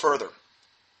let's go further.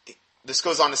 This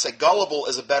goes on to say, gullible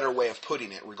is a better way of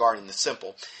putting it regarding the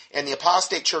simple. And the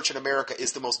apostate church in America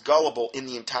is the most gullible in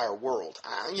the entire world.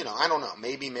 I don't know.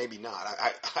 Maybe not.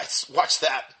 I watched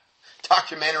that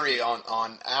documentary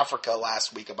on Africa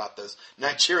last week about those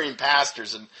Nigerian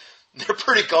pastors, and they're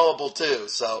pretty gullible too.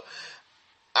 So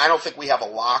I don't think we have a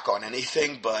lock on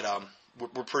anything, but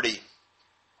we're pretty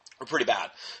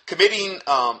bad. Committing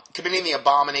the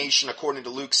abomination according to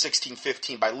Luke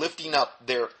 16:15 by lifting up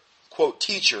their quote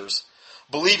teachers,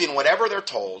 believing whatever they're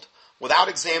told without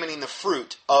examining the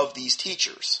fruit of these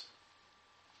teachers.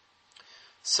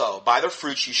 So by their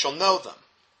fruits you shall know them.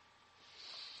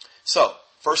 So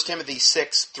 1 Timothy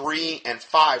 6:3 and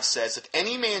 5 says, if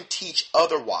any man teach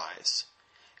otherwise,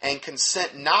 and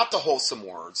consent not to wholesome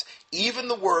words, even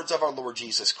the words of our Lord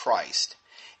Jesus Christ,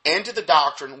 and to the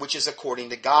doctrine which is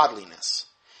according to godliness.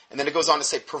 And then it goes on to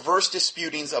say, perverse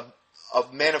disputings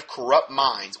of men of corrupt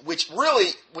minds, which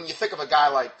really, when you think of a guy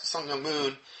like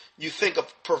Myung, you think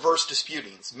of perverse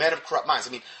disputings, men of corrupt minds.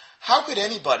 I mean, how could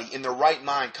anybody in their right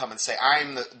mind come and say, I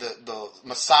am the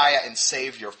Messiah and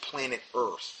Savior of planet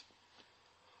Earth?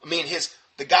 I mean,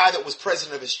 the guy that was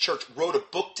president of his church wrote a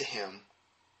book to him,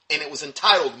 and it was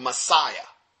entitled Messiah.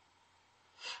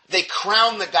 They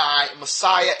crowned the guy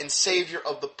Messiah and Savior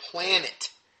of the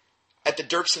planet at the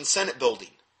Dirksen Senate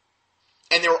building.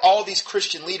 And there were all these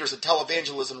Christian leaders of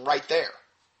televangelism right there.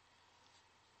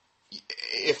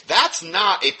 If that's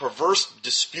not a perverse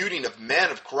disputing of men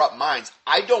of corrupt minds,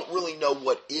 I don't really know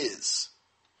what is.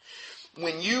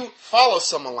 When you follow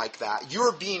someone like that,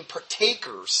 you're being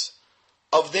partakers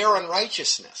of their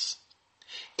unrighteousness.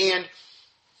 And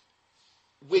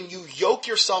when you yoke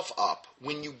yourself up,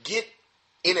 when you get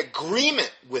in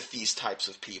agreement with these types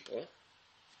of people,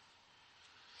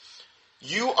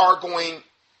 you are going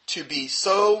to be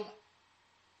so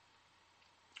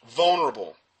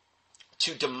vulnerable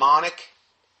to demonic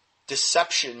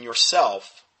deception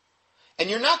yourself, and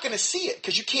you're not going to see it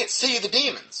because you can't see the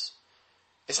demons.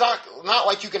 It's not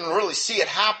like you can really see it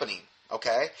happening.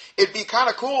 Okay? It'd be kind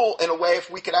of cool in a way if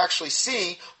we could actually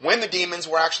see when the demons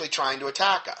were actually trying to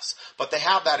attack us. But they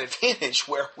have that advantage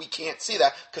where we can't see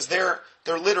that because they're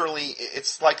literally,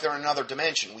 it's like they're in another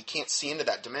dimension. We can't see into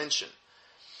that dimension.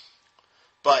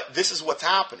 But this is what's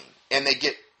happening. And they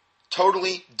get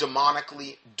totally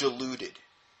demonically deluded.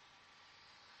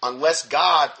 Unless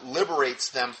God liberates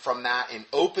them from that and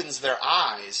opens their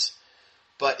eyes.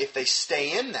 But if they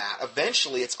stay in that,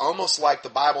 eventually it's almost like the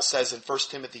Bible says in 1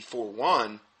 Timothy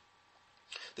 4:1,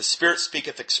 the Spirit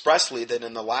speaketh expressly that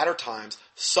in the latter times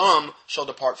some shall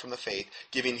depart from the faith,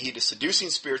 giving heed to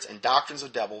seducing spirits and doctrines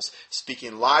of devils,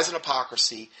 speaking lies and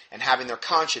hypocrisy, and having their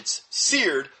conscience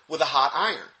seared with a hot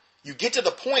iron. You get to the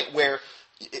point where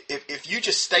if you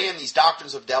just stay in these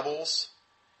doctrines of devils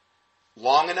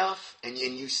long enough, and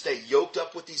you stay yoked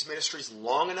up with these ministries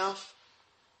long enough,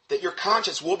 that your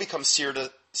conscience will become seared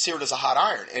as a hot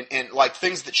iron. And like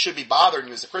things that should be bothering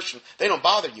you as a Christian, they don't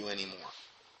bother you anymore.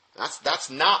 That's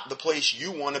not the place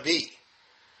you want to be.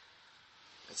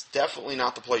 It's definitely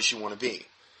not the place you want to be.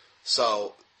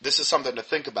 So this is something to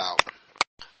think about.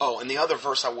 Oh, and the other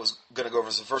verse I was going to go over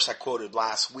is a verse I quoted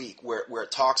last week where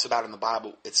it talks about in the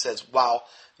Bible, it says, while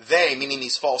they, meaning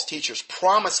these false teachers,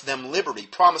 promise them liberty,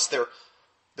 promise their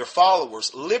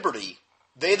followers liberty,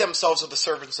 they themselves are the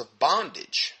servants of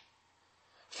bondage.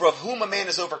 For of whom a man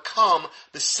is overcome,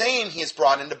 the same he is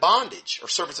brought into bondage, or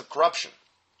servants of corruption.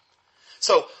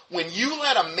 So, when you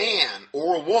let a man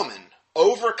or a woman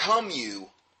overcome you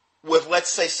with, let's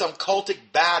say, some cultic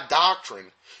bad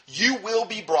doctrine, you will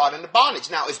be brought into bondage.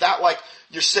 Now, is that like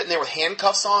you're sitting there with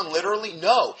handcuffs on, literally?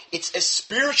 No. It's a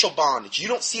spiritual bondage. You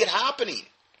don't see it happening.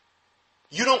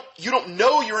 You don't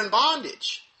know you're in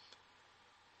bondage.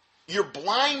 You're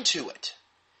blind to it.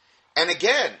 And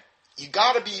again, you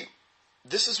got to be,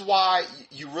 this is why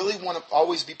you really want to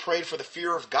always be prayed for the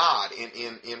fear of God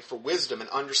and for wisdom and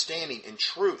understanding and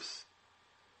truth.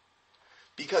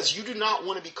 Because you do not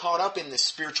want to be caught up in this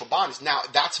spiritual bondage. Now,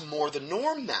 that's more the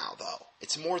norm now, though.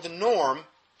 It's more the norm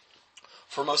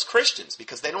for most Christians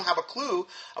because they don't have a clue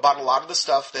about a lot of the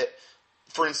stuff that,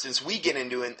 for instance, we get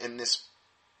into in this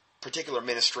particular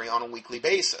ministry on a weekly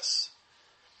basis.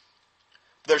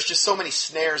 There's just so many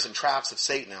snares and traps of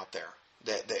Satan out there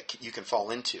that you can fall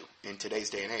into in today's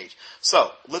day and age.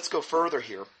 So, let's go further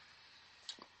here.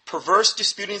 Perverse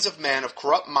disputings of men of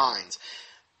corrupt minds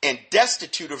and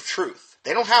destitute of truth.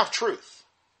 They don't have truth.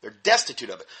 They're destitute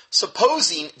of it.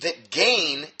 Supposing that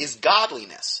gain is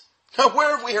godliness. Now,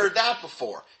 where have we heard that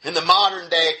before? In the modern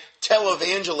day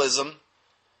televangelism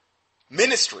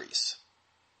ministries.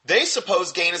 They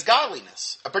suppose gain is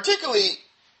godliness. Particularly,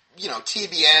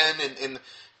 TBN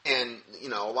and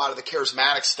a lot of the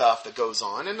charismatic stuff that goes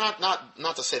on. And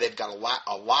not to say they've got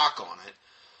a lock on it.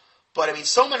 But, I mean,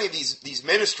 so many of these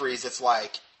ministries, it's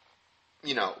like,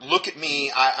 look at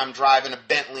me, I'm driving a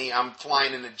Bentley, I'm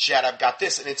flying in a jet, I've got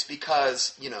this. And it's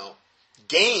because,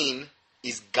 gain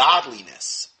is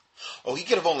godliness. Oh, he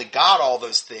could have only got all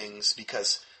those things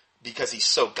because he's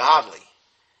so godly.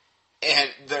 And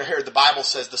here the Bible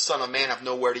says the Son of Man have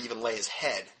nowhere to even lay his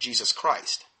head, Jesus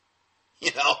Christ.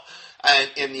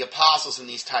 And the apostles and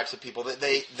these types of people,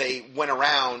 they went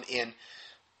around and,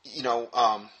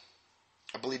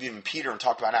 I believe even Peter and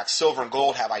talked about Acts, silver and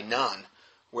gold have I none.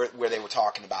 Where they were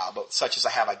talking about, but such as I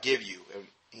have I give you. And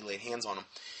he laid hands on them,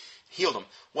 healed them.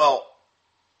 Well,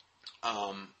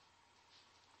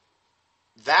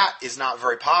 that is not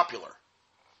very popular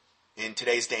in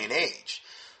today's day and age.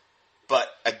 But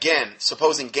again,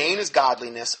 supposing gain is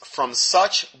godliness, from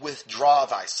such withdraw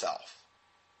thyself.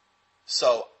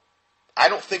 So, I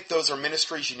don't think those are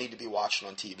ministries you need to be watching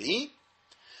on TV,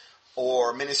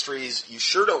 or ministries you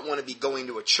sure don't want to be going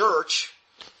to a church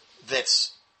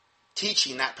that's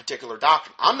teaching that particular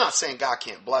doctrine. I'm not saying God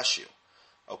can't bless you,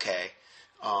 okay?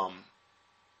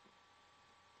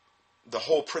 The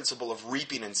whole principle of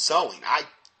reaping and sowing, I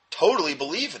totally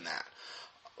believe in that.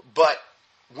 But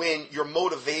when your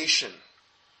motivation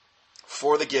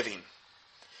for the giving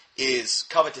is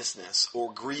covetousness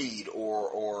or greed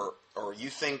or you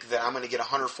think that I'm going to get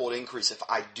 100-fold increase if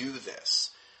I do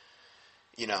this,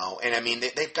 and I mean,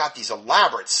 they've got these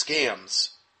elaborate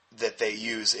scams that they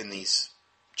use in these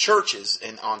churches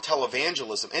and on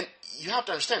televangelism, and you have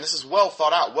to understand this is well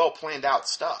thought out, well planned out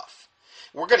stuff.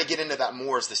 We're going to get into that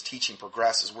more as this teaching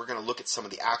progresses. We're going to look at some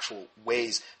of the actual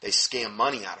ways they scam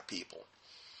money out of people.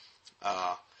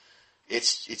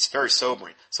 It's very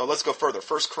sobering. So let's go further.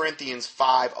 1 Corinthians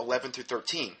 5:11 through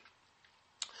 13.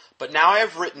 But now I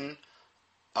have written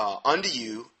unto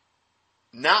you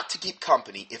not to keep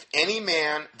company if any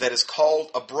man that is called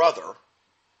a brother,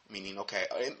 meaning, okay,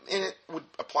 and it would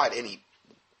apply to any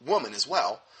woman as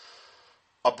well.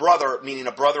 A brother, meaning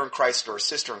a brother in Christ or a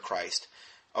sister in Christ.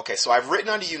 Okay, so I've written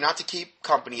unto you not to keep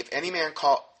company if any man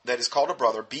that is called a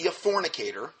brother be a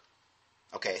fornicator,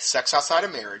 okay, sex outside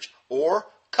of marriage, or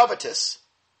covetous,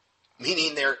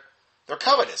 meaning they're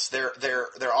covetous.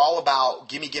 They're all about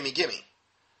gimme, gimme, gimme.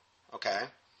 Okay?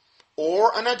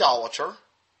 Or an idolater,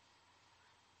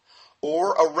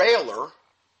 or a railer,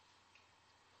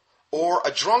 or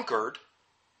a drunkard,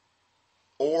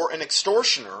 or an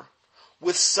extortioner,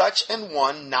 with such an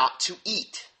one not to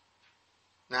eat.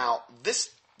 Now,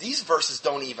 these verses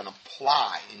don't even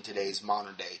apply in today's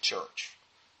modern day church.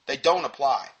 They don't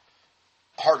apply.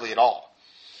 Hardly at all.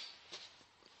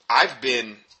 I've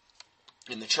been,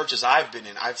 in the churches I've been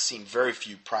in, I've seen very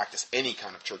few practice any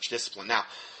kind of church discipline. Now,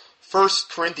 1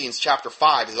 Corinthians chapter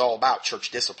 5 is all about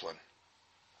church discipline.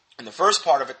 And the first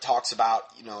part of it talks about,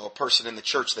 a person in the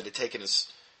church that had taken his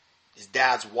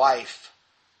dad's wife,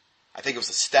 I think it was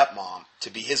a stepmom, to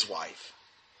be his wife.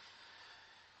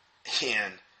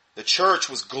 And the church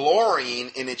was glorying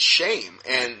in its shame.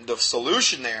 And the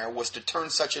solution there was to turn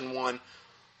such an one,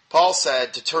 Paul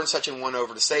said, to turn such an one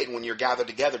over to Satan. When you're gathered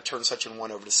together, turn such an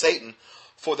one over to Satan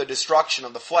for the destruction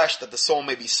of the flesh, that the soul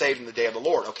may be saved in the day of the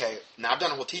Lord. Okay, now I've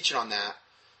done a whole teaching on that,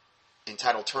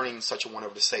 entitled Turning Such a One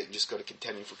Over to Satan. Just go to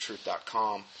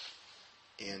contendingfortruth.com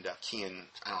and key in,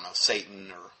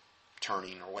 Satan or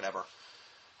turning or whatever.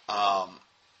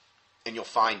 And you'll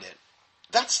find it.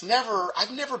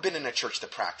 I've never been in a church that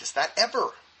practiced that,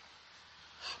 ever.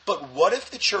 But what if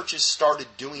the churches started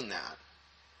doing that?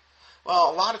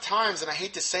 Well, a lot of times, and I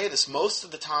hate to say this, most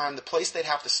of the time, the place they'd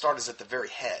have to start is at the very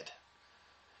head.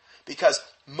 Because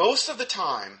most of the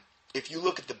time, if you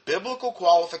look at the biblical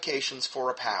qualifications for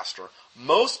a pastor,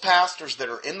 most pastors that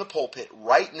are in the pulpit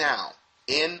right now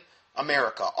in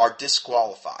America are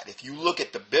disqualified. If you look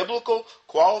at the biblical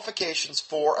qualifications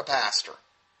for a pastor,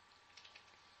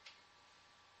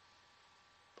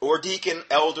 or deacon,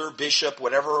 elder, bishop,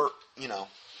 whatever,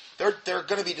 they're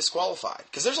going to be disqualified.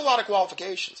 Because there's a lot of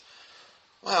qualifications.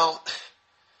 Well,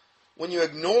 when you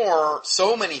ignore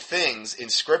so many things in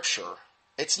Scripture,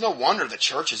 it's no wonder the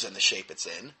church is in the shape it's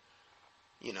in.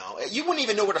 You wouldn't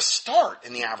even know where to start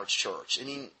in the average church. I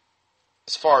mean,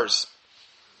 as far as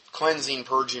cleansing,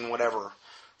 purging, whatever,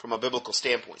 from a biblical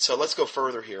standpoint. So let's go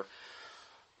further here.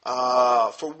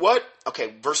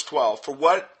 Verse 12, for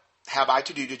what have I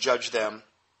to do to judge them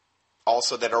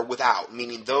also that are without,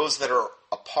 meaning those that are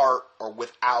apart or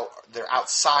without, they're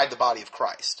outside the body of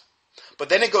Christ. But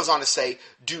then it goes on to say,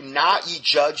 do not ye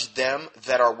judge them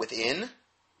that are within?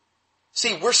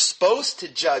 See, we're supposed to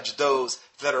judge those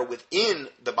that are within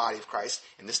the body of Christ,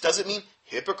 and this doesn't mean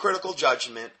hypocritical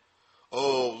judgment.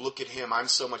 Oh, look at him, I'm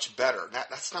so much better.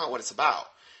 That's not what it's about.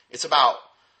 It's about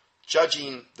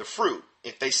judging the fruit.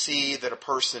 If they see that a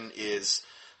person is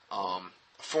a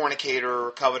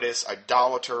fornicator, covetous,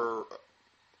 idolater,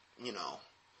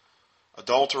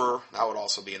 adulterer, that would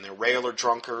also be in there, railer,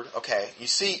 drunkard. Okay, you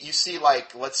see,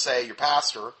 like, let's say your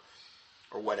pastor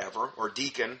or whatever, or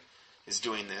deacon is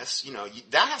doing this,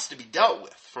 that has to be dealt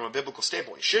with from a biblical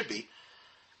standpoint. It should be.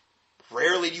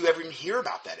 Rarely do you ever even hear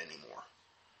about that anymore.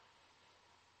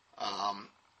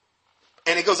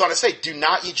 And it goes on to say, do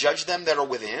not ye judge them that are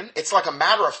within? It's like a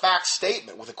matter-of-fact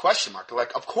statement with a question mark.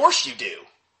 Like, of course you do.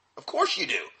 Of course you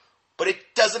do. But it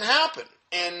doesn't happen.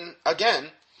 And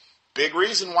again, big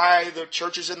reason why the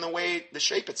church is in the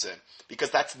shape it's in. Because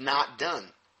that's not done.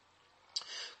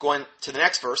 Going to the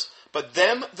next verse. But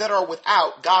them that are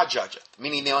without, God judgeth,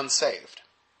 meaning the unsaved.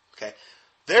 Okay.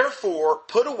 Therefore,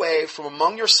 put away from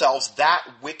among yourselves that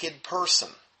wicked person.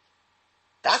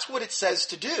 That's what it says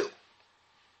to do.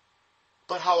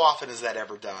 But how often is that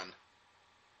ever done?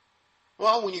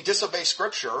 Well, when you disobey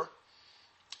Scripture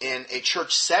in a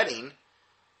church setting,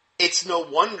 it's no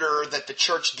wonder that the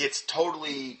church gets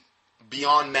totally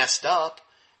beyond messed up.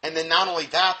 And then not only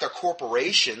that, they're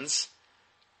corporations,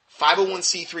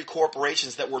 501c3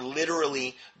 corporations that were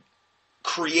literally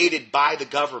created by the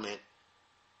government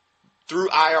through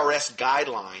IRS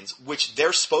guidelines, which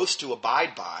they're supposed to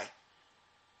abide by,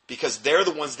 because they're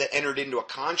the ones that entered into a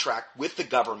contract with the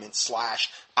government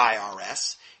 /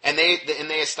 IRS, and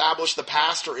they established the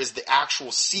pastor is the actual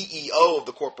CEO of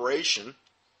the corporation,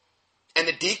 and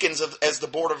the deacons as the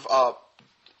board of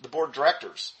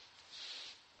directors.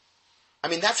 I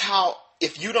mean, that's how.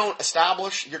 If you don't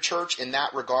establish your church in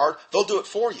that regard, they'll do it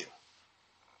for you.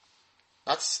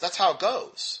 That's how it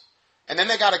goes. And then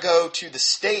they got to go to the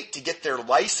state to get their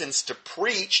license to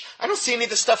preach. I don't see any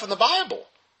of this stuff in the Bible.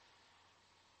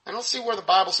 I don't see where the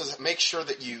Bible says make sure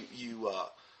that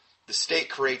the state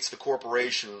creates the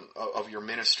corporation of your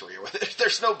ministry.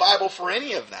 There's no Bible for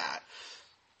any of that.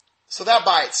 So that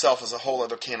by itself is a whole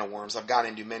other can of worms I've got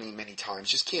into many, many times.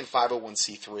 Just key in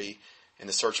 501c3 in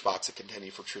the search box at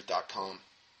contendingfortruth.com.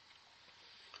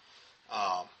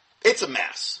 It's a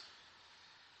mess.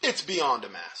 It's beyond a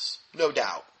mess, no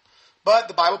doubt. But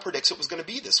the Bible predicts it was going to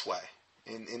be this way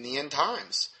in the end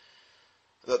times.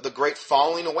 The great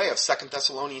falling away of 2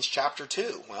 Thessalonians chapter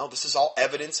 2. Well, this is all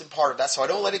evidence and part of that. So I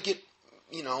don't let it get,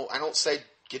 I don't say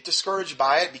get discouraged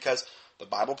by it because the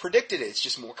Bible predicted it. It's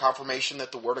just more confirmation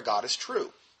that the Word of God is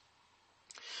true.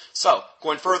 So,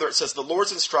 going further, it says, the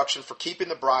Lord's instruction for keeping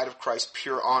the bride of Christ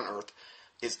pure on earth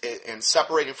and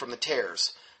separating from the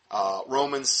tares.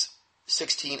 Romans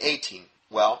 16:18.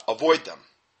 Well, avoid them.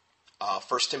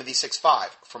 1 Timothy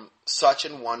 6:5. From such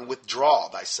an one withdraw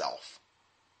thyself.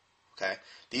 Okay?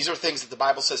 These are things that the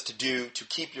Bible says to do to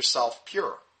keep yourself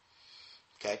pure.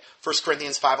 Okay? 1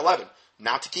 Corinthians 5:11.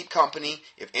 Not to keep company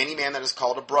if any man that is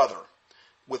called a brother.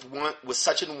 With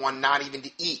such an one not even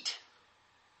to eat.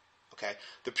 Okay?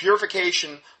 The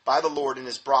purification by the Lord and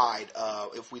His bride,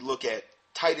 if we look at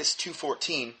Titus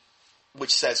 2:14,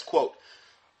 which says, quote,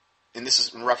 and this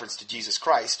is in reference to Jesus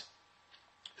Christ,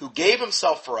 who gave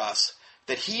Himself for us,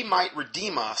 that He might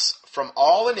redeem us from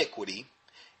all iniquity,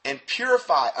 and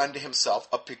purify unto Himself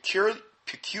a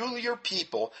peculiar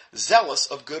people, zealous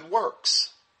of good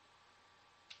works.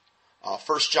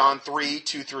 1 John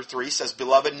 3:2-3 says,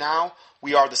 Beloved, now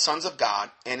we are the sons of God,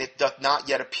 and it doth not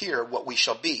yet appear what we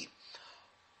shall be.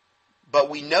 But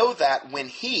we know that when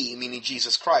he, meaning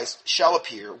Jesus Christ, shall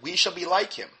appear, we shall be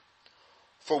like him.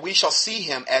 For we shall see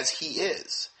him as he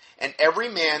is. And every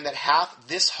man that hath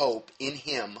this hope in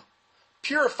him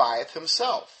purifieth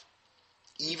himself,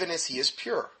 even as he is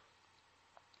pure.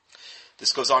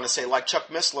 This goes on to say, like Chuck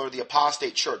Missler, the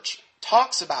apostate church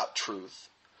talks about truth,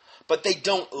 but they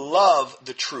don't love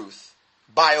the truth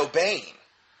by obeying.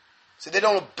 See, they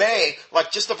don't obey,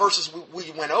 like just the verses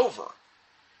we went over.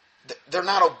 They're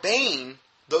not obeying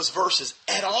those verses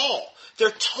at all. They're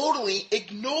totally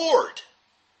ignored.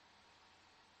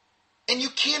 And you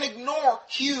can't ignore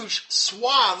huge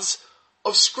swaths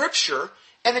of Scripture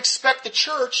and expect the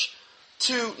church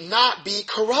to not be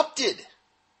corrupted. It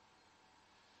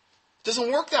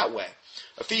doesn't work that way.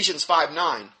 Ephesians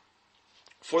 5:9,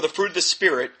 for the fruit of the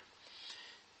Spirit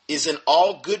is in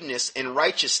all goodness and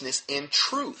righteousness and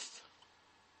truth.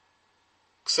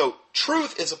 So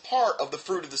truth is a part of the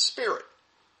fruit of the Spirit.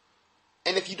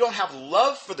 And if you don't have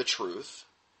love for the truth,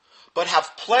 but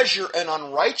have pleasure in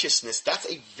unrighteousness,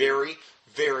 that's a very,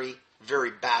 very,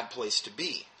 very bad place to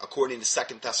be, according to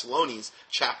 2 Thessalonians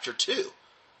chapter 2.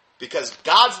 Because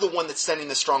God's the one that's sending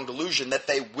the strong delusion that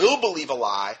they will believe a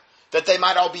lie, that they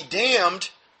might all be damned.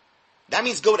 That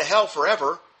means go to hell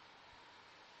forever.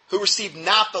 Who received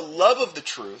not the love of the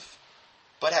truth,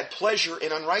 but had pleasure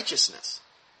in unrighteousness.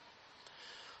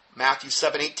 Matthew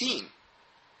 7:18.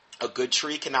 A good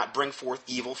tree cannot bring forth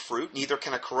evil fruit, neither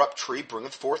can a corrupt tree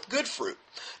bringeth forth good fruit.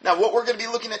 Now, what we're going to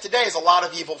be looking at today is a lot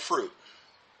of evil fruit.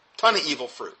 Ton of evil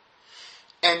fruit.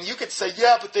 And you could say,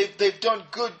 yeah, but they've done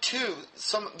good too.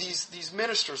 Some of these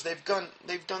ministers, they've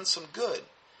done some good.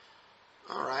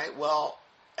 All right, well,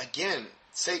 again,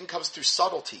 Satan comes through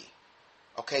subtlety.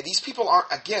 Okay, these people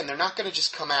aren't, again, they're not going to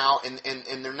just come out and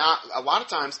they're not, a lot of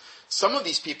times, some of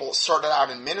these people started out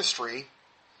in ministry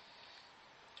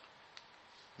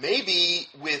maybe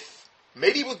with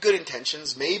good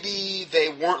intentions. Maybe they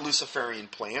weren't Luciferian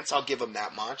plants. I'll give them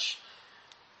that much.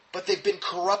 But they've been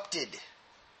corrupted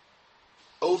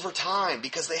over time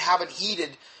because they haven't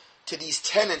heeded to these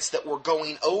tenets that we're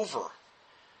going over.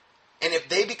 And if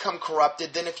they become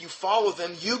corrupted, then if you follow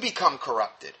them, you become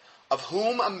corrupted. Of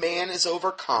whom a man is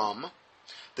overcome,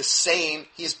 the same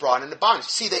he is brought into bondage.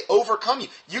 See, they overcome you.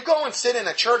 You go and sit in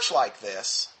a church like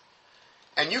this,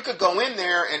 and you could go in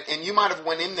there, and you might have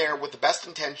went in there with the best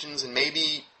intentions, and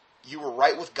maybe you were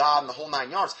right with God and the whole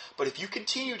 9 yards. But if you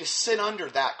continue to sit under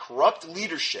that corrupt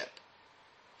leadership,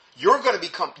 you're going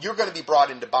to be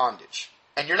brought into bondage.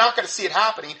 And you're not going to see it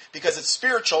happening because it's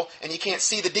spiritual, and you can't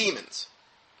see the demons.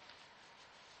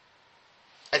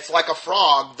 It's like a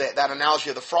frog, that analogy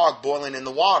of the frog boiling in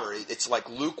the water. It's like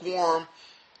lukewarm,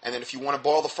 and then if you want to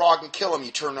boil the frog and kill him,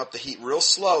 you turn up the heat real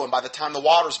slow, and by the time the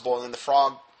water's boiling, the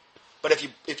frog... But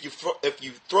if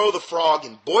you throw the frog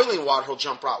in boiling water, he'll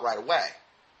jump out right away.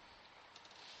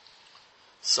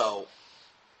 So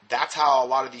that's how a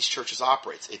lot of these churches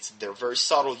operate. They're very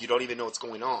subtle. You don't even know what's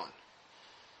going on.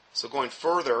 So going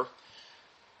further,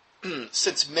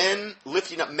 since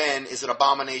lifting up men is an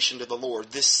abomination to the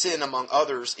Lord, this sin among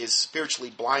others is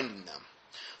spiritually blinding them.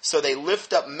 So they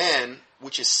lift up men,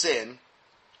 which is sin.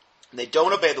 They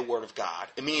don't obey the word of God,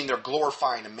 meaning they're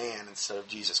glorifying a man instead of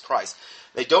Jesus Christ.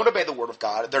 They don't obey the word of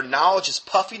God. Their knowledge is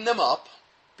puffing them up,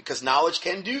 because knowledge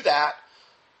can do that.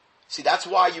 See, that's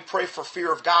why you pray for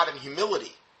fear of God and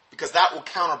humility, because that will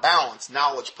counterbalance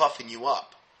knowledge puffing you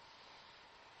up.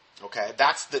 Okay,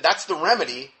 that's the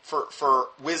remedy for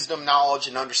wisdom, knowledge,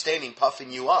 and understanding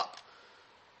puffing you up.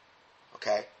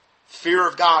 Okay, fear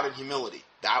of God and humility,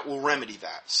 that will remedy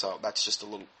that. So that's just a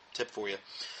little tip for you.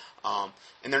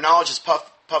 And their knowledge is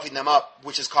puffing them up,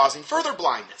 which is causing further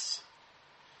blindness.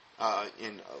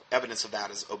 Evidence of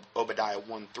that is Obadiah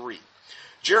 1:3.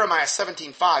 Jeremiah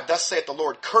 17:5, thus saith the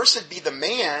Lord, cursed be the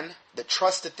man that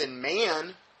trusteth in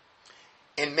man,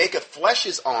 and maketh flesh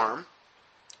his arm,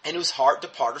 and whose heart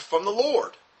departeth from the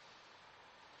Lord.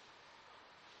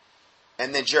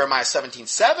 And then Jeremiah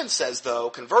 17:7 says, though,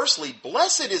 conversely,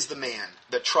 blessed is the man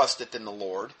that trusteth in the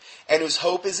Lord, and whose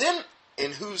hope is in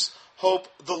whose hope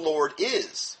the Lord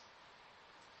is.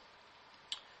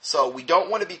 So we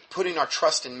don't want to be putting our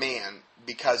trust in man,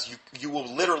 because you will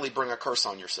literally bring a curse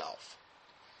on yourself.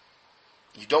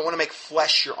 You don't want to make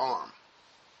flesh your arm,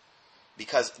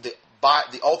 because the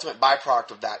ultimate byproduct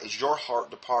of that is your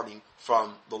heart departing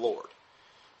from the Lord,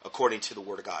 according to the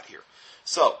Word of God here.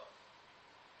 So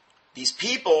these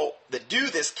people that do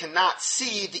this cannot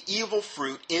see the evil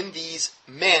fruit in these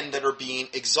men that are being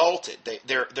exalted.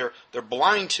 They're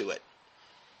blind to it.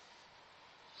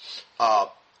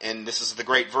 And this is the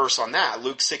great verse on that,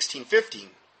 Luke 16:15.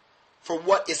 For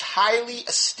what is highly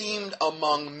esteemed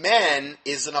among men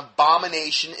is an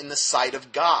abomination in the sight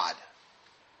of God.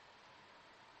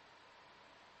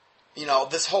 You know,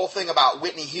 this whole thing about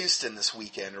Whitney Houston this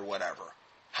weekend or whatever.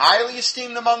 Highly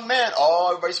esteemed among men. Oh,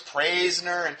 everybody's praising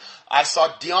her. And I saw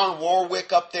Dionne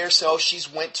Warwick up there, so she's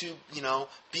went to,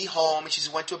 be home, and she's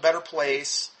went to a better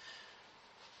place.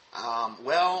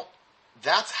 Well,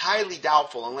 that's highly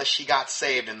doubtful unless she got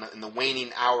saved in the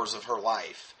waning hours of her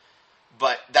life.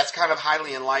 But that's kind of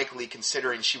highly unlikely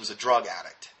considering she was a drug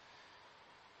addict.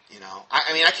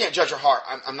 I mean, I can't judge her heart.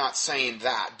 I'm not saying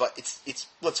that, but it's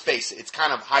let's face it, it's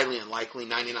kind of highly unlikely,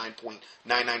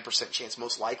 99.99% chance,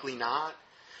 most likely not.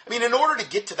 I mean, in order to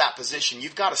get to that position,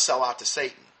 you've got to sell out to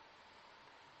Satan.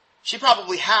 She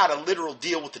probably had a literal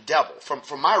deal with the devil.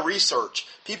 From my research,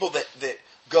 people that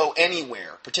go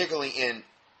anywhere, particularly in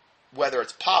whether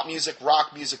it's pop music,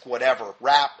 rock music, whatever,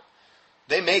 rap,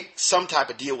 they make some type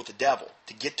of deal with the devil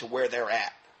to get to where they're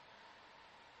at.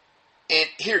 And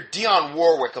here, Dionne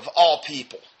Warwick, of all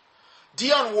people.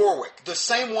 Dionne Warwick, the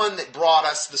same one that brought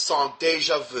us the song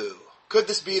Deja Vu. Could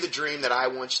this be the dream that I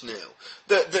once knew?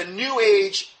 The New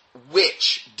Age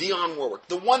witch, Dionne Warwick.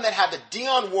 The one that had the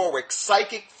Dionne Warwick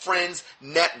Psychic Friends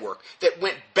Network that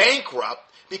went bankrupt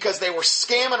because they were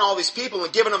scamming all these people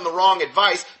and giving them the wrong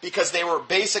advice because they were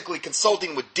basically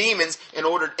consulting with demons and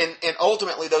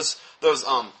ultimately those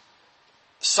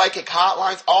psychic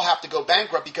hotlines all have to go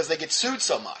bankrupt because they get sued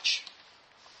so much.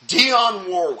 Dionne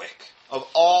Warwick, of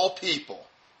all people,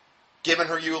 giving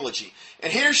her eulogy.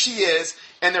 And here she is,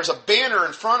 and there's a banner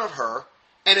in front of her,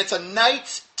 and it's a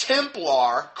Knights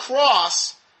Templar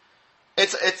cross.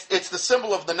 It's the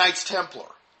symbol of the Knights Templar,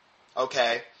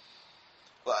 okay?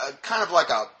 Kind of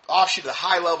like a offshoot of the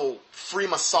high-level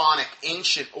Freemasonic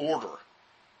ancient order.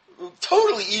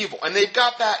 Totally evil. And they've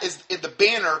got that as the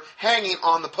banner hanging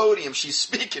on the podium she's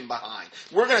speaking behind.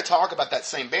 We're going to talk about that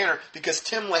same banner because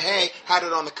Tim LaHaye had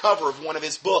it on the cover of one of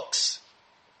his books.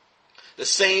 The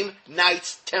same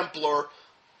Knights Templar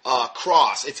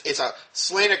cross. It's a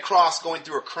slanted cross going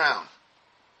through a crown.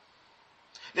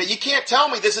 Now, you can't tell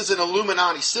me this is an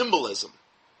Illuminati symbolism.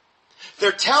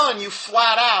 They're telling you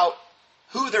flat out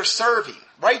who they're serving.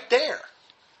 Right there.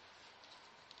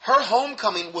 Her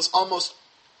homecoming was almost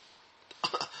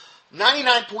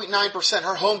 99.9%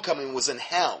 her homecoming was in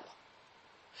hell.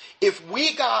 If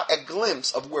we got a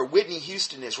glimpse of where Whitney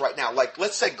Houston is right now, like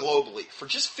let's say globally, for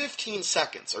just 15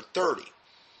 seconds or 30,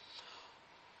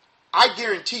 I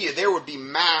guarantee you there would be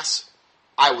mass,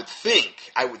 I would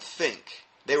think,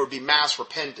 there would be mass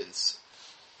repentance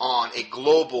on a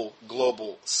global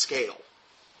scale.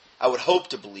 I would hope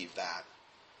to believe that.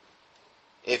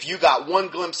 If you got one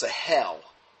glimpse of hell,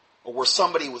 or where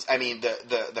somebody was, I mean,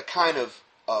 the kind of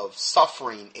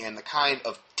suffering and the kind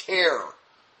of terror,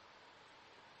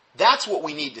 that's what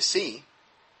we need to see.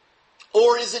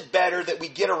 Or is it better that we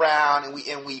get around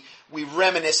and we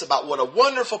reminisce about what a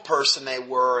wonderful person they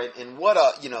were and what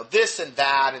a, this and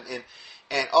that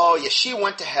and oh yeah, she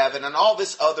went to heaven and all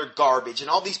this other garbage and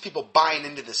all these people buying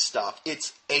into this stuff.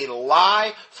 It's a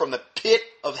lie from the pit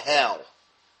of hell.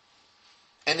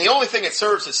 And the only thing it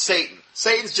serves is Satan.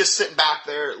 Satan's just sitting back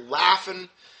there laughing,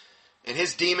 and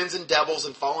his demons and devils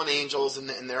and fallen angels, and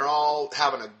they're all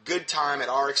having a good time at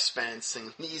our expense,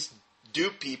 and these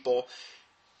dupe people.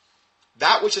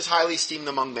 That which is highly esteemed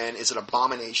among men is an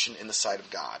abomination in the sight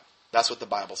of God. That's what the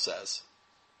Bible says.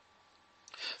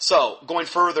 So, going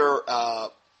further,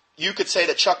 you could say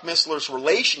that Chuck Missler's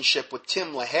relationship with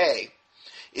Tim LaHaye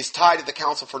is tied to the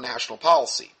Council for National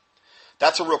Policy.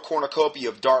 That's a real cornucopia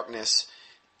of darkness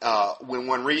when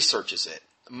one researches it.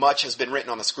 Much has been written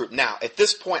on this group. Now, at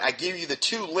this point, I give you the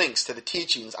two links to the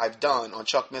teachings I've done on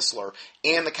Chuck Missler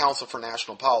and the Council for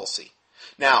National Policy.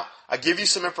 Now, I give you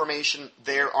some information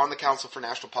there on the Council for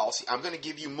National Policy. I'm going to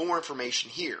give you more information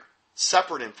here,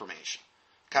 separate information,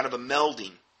 kind of a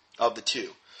melding of the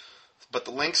two. But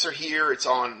the links are here.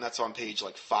 That's on page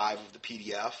like 5 of the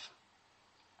PDF.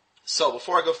 So,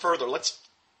 before I go further,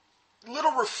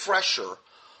 little refresher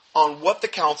on what the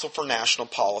Council for National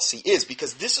Policy is,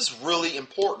 because this is really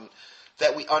important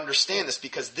that we understand this,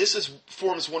 because this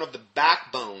forms one of the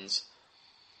backbones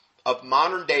of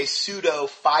modern-day pseudo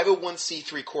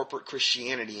 501c3 corporate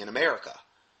Christianity in America.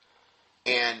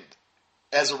 And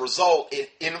as a result,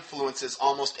 it influences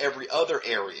almost every other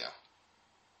area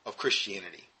of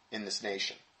Christianity in this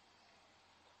nation.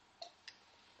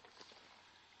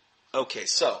 Okay,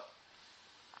 so,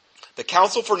 the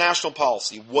Council for National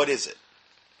Policy, what is it?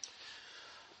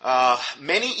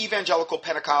 Many evangelical,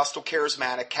 Pentecostal,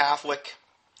 Charismatic, Catholic,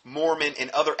 Mormon, and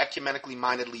other ecumenically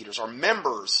minded leaders are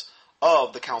members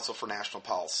of the Council for National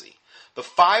Policy. The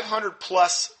 500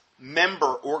 plus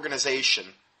member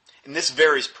organization, and this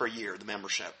varies per year, the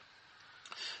membership.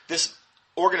 This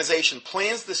organization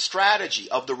plans the strategy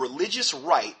of the religious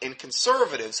right and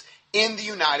conservatives in the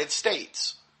United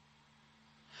States.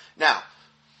 Now,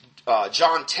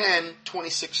 John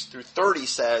 10:26-30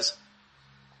 says,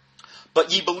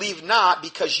 "But ye believe not,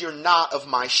 because you're not of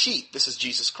my sheep." This is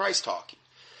Jesus Christ talking.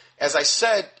 "As I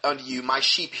said unto you, my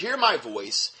sheep hear my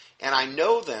voice, and I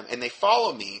know them, and they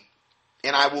follow me,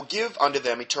 and I will give unto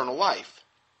them eternal life,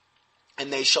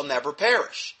 and they shall never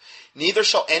perish. Neither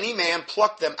shall any man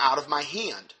pluck them out of my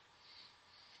hand.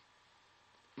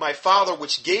 My Father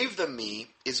which gave them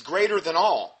me is greater than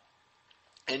all,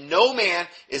 and no man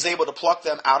is able to pluck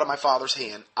them out of my Father's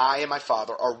hand. I and my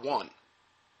Father are one."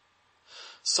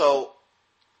 So,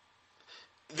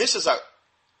 this is a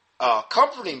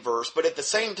comforting verse, but at the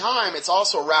same time, it's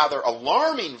also a rather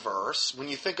alarming verse when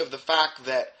you think of the fact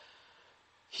that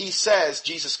he says,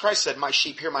 Jesus Christ said, "My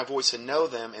sheep hear my voice and know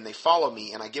them, and they follow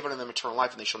me, and I give unto them eternal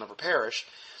life, and they shall never perish."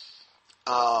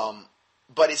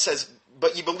 But it says,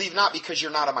 "But you believe not, because you're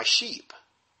not of my sheep."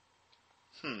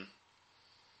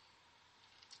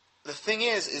 The thing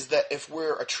is that if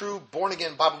we're a true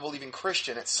born-again, Bible-believing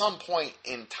Christian, at some point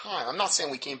in time, I'm not saying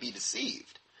we can't be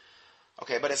deceived,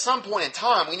 okay, but at some point in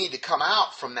time, we need to come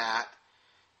out from that,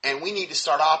 and we need to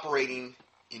start operating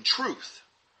in truth.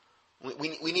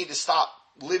 We need to stop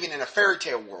living in a fairy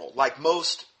tale world, like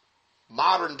most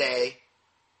modern-day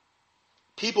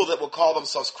people that will call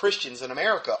themselves Christians in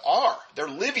America are. They're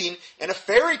living in a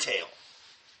fairy tale.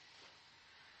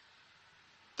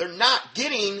 They're not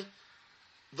getting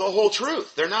the whole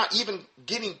truth. They're not even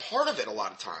getting part of it a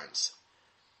lot of times.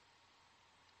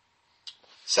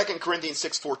 2 Corinthians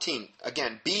 6:14,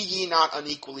 again, "Be ye not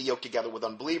unequally yoked together with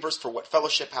unbelievers, for what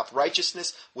fellowship hath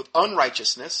righteousness with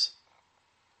unrighteousness,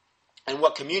 and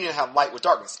what communion hath light with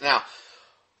darkness?" Now,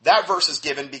 that verse is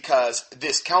given because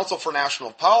this Council for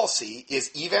National Policy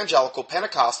is evangelical,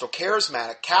 Pentecostal,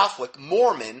 charismatic, Catholic,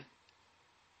 Mormon,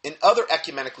 and other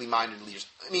ecumenically minded leaders.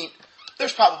 I mean,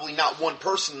 there's probably not one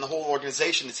person in the whole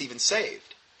organization that's even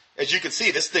saved. As you can see,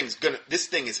 this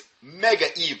thing is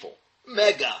mega evil.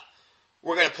 Mega.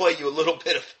 We're going to play you a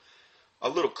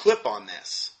little clip on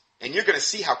this. And you're going to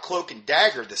see how cloak and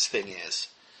dagger this thing is.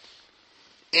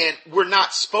 And we're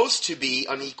not supposed to be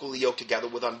unequally yoked together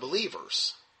with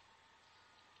unbelievers.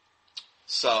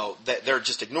 So they're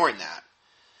just ignoring that.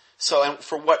 So, and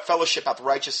for what fellowship hath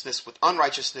righteousness with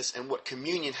unrighteousness, and what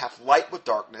communion hath light with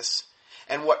darkness,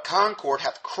 and what concord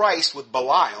hath Christ with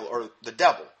Belial, or the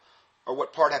devil? Or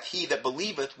what part hath he that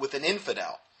believeth with an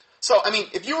infidel? So, I mean,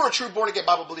 if you were a true born-again,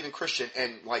 Bible-believing Christian,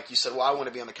 and like you said, well, I want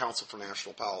to be on the Council for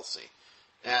National Policy.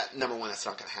 Number one, that's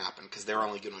not going to happen, because they're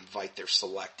only going to invite their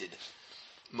selected,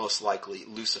 most likely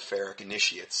Luciferic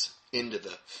initiates into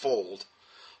the fold.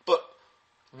 But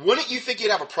wouldn't you think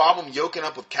you'd have a problem yoking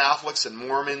up with Catholics and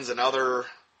Mormons and other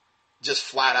just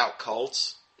flat-out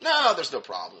cults? No, there's no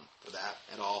problem with that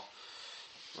at all.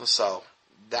 So,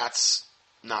 that's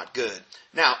not good.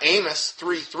 Now, Amos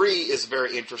 3:3 is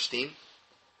very interesting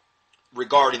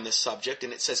regarding this subject,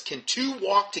 and it says, "Can two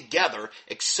walk together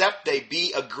except they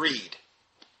be agreed?"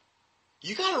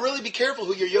 You got to really be careful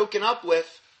who you're yoking up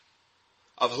with.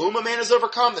 "Of whom a man is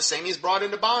overcome, the same he is brought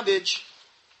into bondage."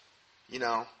 You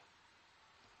know,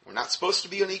 we're not supposed to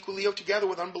be unequally yoked together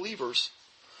with unbelievers.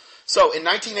 So in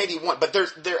 1981, but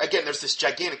there's this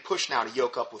gigantic push now to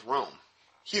yoke up with Rome.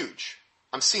 Huge.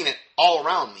 I'm seeing it all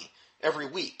around me every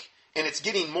week. And it's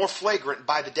getting more flagrant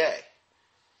by the day.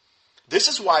 This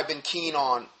is why I've been keen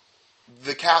on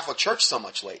the Catholic Church so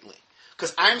much lately.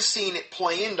 Because I'm seeing it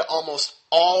play into almost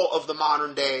all of the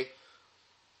modern day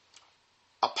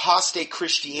apostate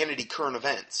Christianity current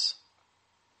events.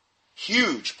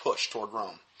 Huge push toward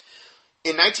Rome.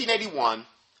 In 1981,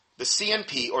 the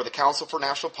CNP, or the Council for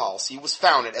National Policy, was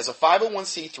founded as a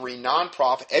 501c3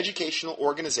 nonprofit educational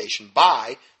organization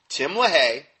by Tim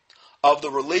LaHaye of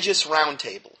the Religious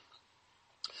Roundtable,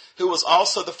 who was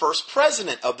also the first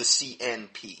president of the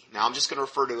CNP. Now, I'm just going to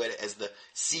refer to it as the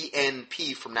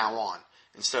CNP from now on,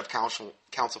 instead of Council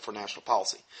for National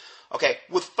Policy. Okay,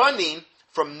 with funding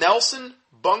from Nelson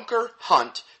Bunker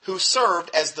Hunt, who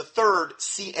served as the third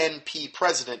CNP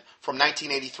president from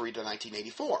 1983 to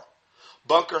 1984.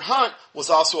 Bunker Hunt was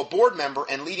also a board member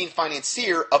and leading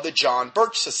financier of the John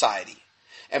Birch Society,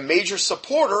 a major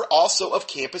supporter also of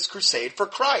Campus Crusade for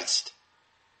Christ,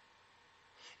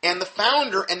 and the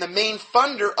founder and the main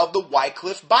funder of the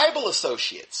Wycliffe Bible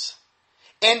Associates,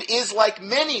 and is, like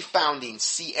many founding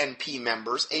CNP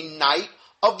members, a Knight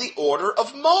of the Order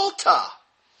of Malta.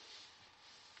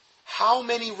 How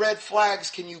many red flags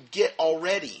can you get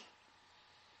already?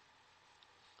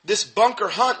 This Bunker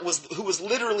Hunt, who was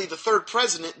literally the third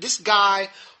president, this guy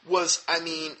was,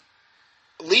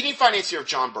 leading financier of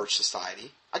John Birch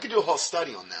Society. I could do a whole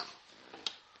study on them.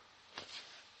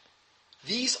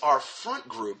 These are front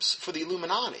groups for the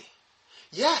Illuminati.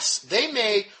 Yes, they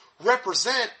may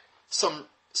represent some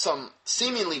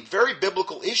seemingly very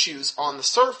biblical issues on the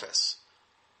surface,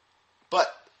 but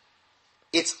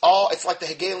it's like the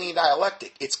Hegelian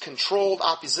dialectic. It's controlled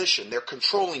opposition. They're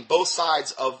controlling both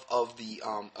sides of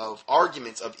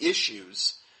arguments, of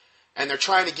issues, and they're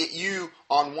trying to get you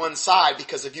on one side,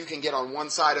 because if you can get on one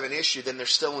side of an issue, then they're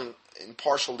still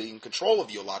partially in control of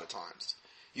you a lot of times.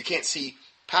 You can't see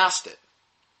past it.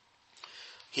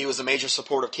 He was a major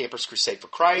supporter of Campus Crusade for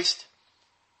Christ,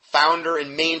 founder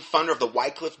and main funder of the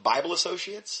Wycliffe Bible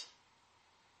Associates.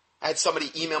 I had somebody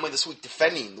email me this week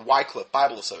defending the Wycliffe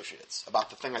Bible Associates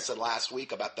about the thing I said last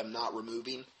week about them not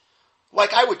removing.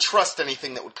 Like I would trust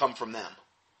anything that would come from them.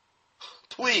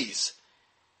 Please.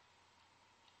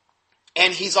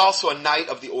 And he's also a Knight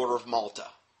of the Order of Malta.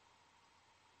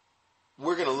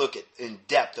 We're going to look in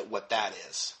depth at what that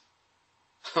is.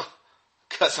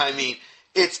 Because,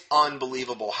 it's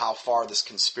unbelievable how far this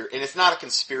conspiracy... And it's not a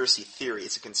conspiracy theory,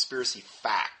 it's a conspiracy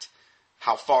fact.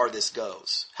 How far this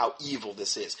goes. How evil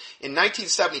this is. In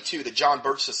 1972, the John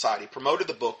Birch Society promoted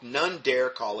the book None Dare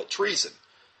Call It Treason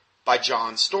by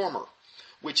John Stormer,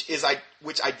 which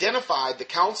identified the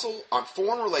Council on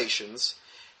Foreign Relations.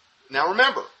 Now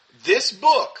remember, this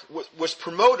book was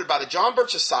promoted by the John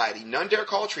Birch Society, None Dare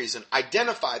Call It Treason,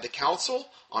 identified the Council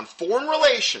on Foreign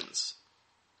Relations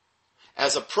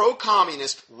as a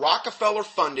pro-communist,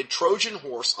 Rockefeller-funded Trojan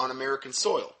horse on American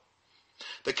soil.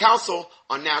 The Council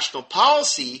on National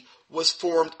Policy was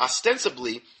formed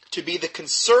ostensibly to be the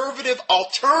conservative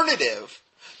alternative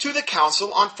to the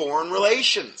Council on Foreign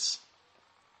Relations.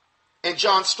 And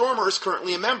John Stormer is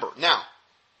currently a member. Now,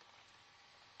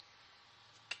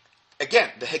 again,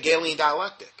 the Hegelian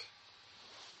dialectic.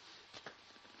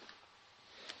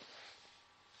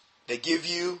 They give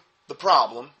you the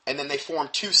problem, and then they form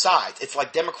two sides. It's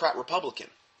like Democrat-Republican.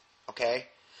 Okay?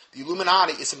 The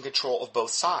Illuminati is in control of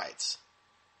both sides.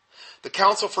 The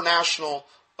Council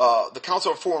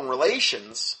of Foreign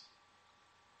Relations,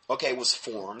 was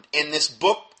formed, and this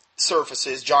book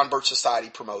surfaces. John Birch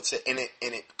Society promotes it, and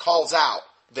it calls out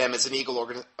them as an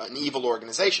evil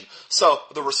organization. So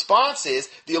the response is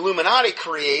the Illuminati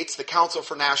creates the Council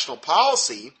for National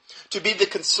Policy to be the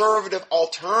conservative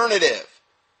alternative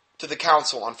to the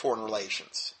Council on Foreign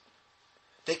Relations.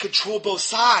 They control both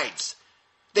sides.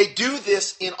 They do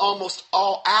this in almost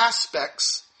all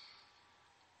aspects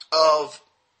of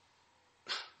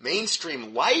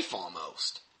mainstream life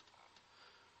almost.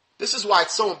 This is why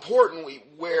it's so important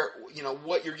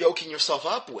what you're yoking yourself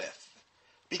up with.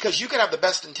 Because you could have the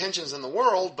best intentions in the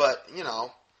world, but,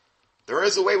 there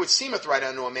is a way which seemeth right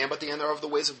unto a man, but the end thereof the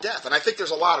ways of death. And I think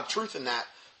there's a lot of truth in that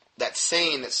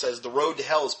saying that says the road to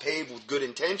hell is paved with good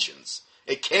intentions.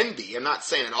 It can be. I'm not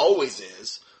saying it always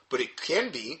is, but it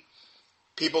can be.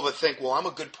 People that think, well, I'm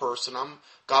a good person.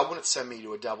 God wouldn't send me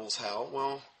to a devil's hell.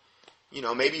 Well,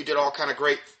 maybe you did all kind of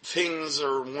great things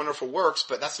or wonderful works,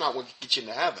 but that's not what gets you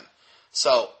into heaven.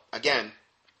 So, again,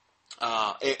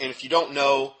 and if you don't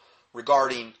know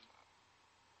regarding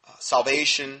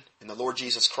salvation in the Lord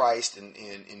Jesus Christ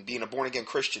and being a born-again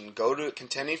Christian, go to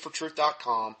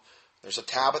contendingfortruth.com. There's a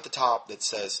tab at the top that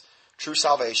says True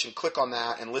Salvation. Click on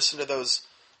that and listen to those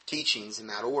teachings in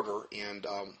that order, and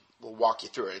we'll walk you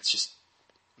through it. It's just,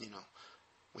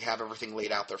 we have everything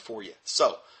laid out there for you.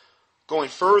 So, going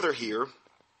further here,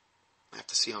 I have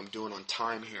to see how I'm doing on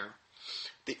time here.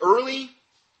 The early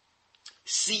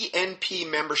CNP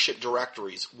membership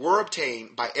directories were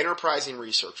obtained by enterprising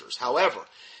researchers. However,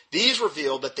 these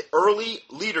revealed that the early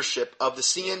leadership of the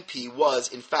CNP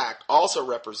was, in fact, also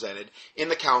represented in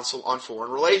the Council on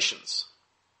Foreign Relations,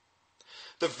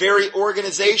 the very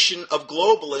organization of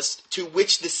globalists to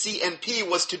which the CNP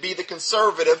was to be the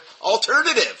conservative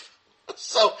alternative.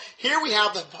 So here we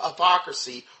have the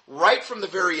hypocrisy right from the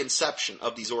very inception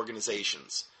of these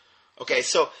organizations. Okay,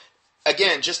 so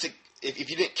again, if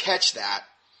you didn't catch that,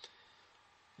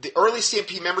 the early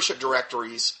CNP membership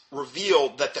directories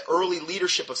revealed that the early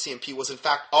leadership of CNP was in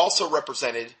fact also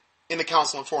represented in the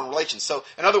Council on Foreign Relations. So,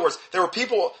 in other words, there were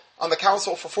people on the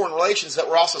Council for Foreign Relations that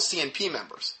were also CNP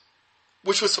members,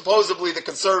 which was supposedly the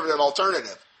conservative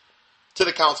alternative to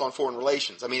the Council on Foreign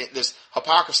Relations. There's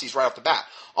hypocrisies right off the bat.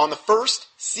 On the first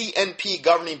CNP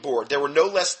governing board, there were no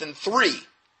less than 3,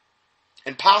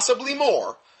 and possibly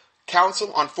more,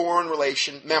 Council on Foreign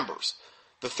Relations members.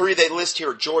 The 3 they list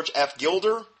here are George F.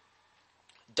 Gilder,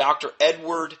 Dr.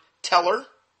 Edward Teller,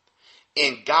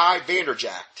 and Guy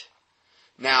Vanderjagt.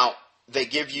 Now, They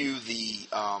give you the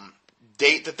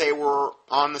date that they were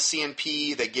on the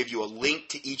CNP. They give you a link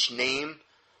to each name.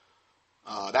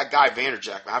 That guy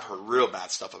Vanderjack, I've heard real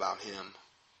bad stuff about him.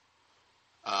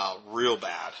 Real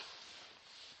bad.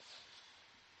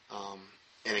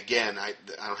 And again, I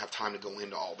don't have time to go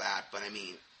into all that, but I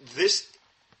mean,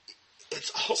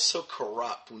 it's also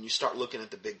corrupt when you start looking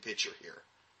at the big picture here.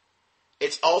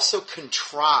 It's also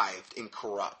contrived and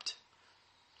corrupt.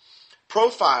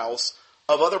 Profiles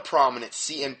of other prominent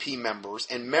CNP members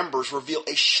and members reveal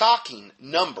a shocking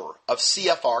number of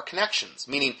CFR connections,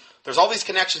 meaning there's all these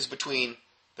connections between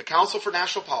the Council for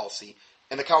National Policy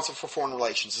and the Council for Foreign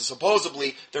Relations. And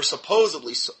they're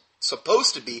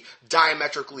supposed to be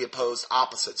diametrically opposed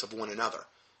opposites of one another.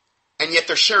 And yet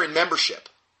they're sharing membership.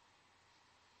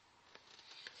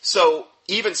 So,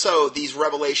 even so, these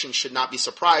revelations should not be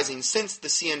surprising, since the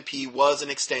CNP was an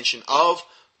extension of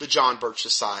the John Birch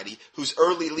Society, whose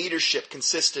early leadership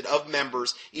consisted of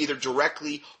members either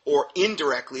directly or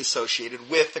indirectly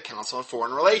associated with the Council on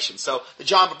Foreign Relations. So the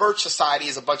John Birch Society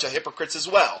is a bunch of hypocrites as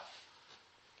well.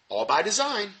 All by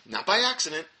design, not by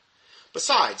accident.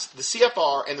 Besides, the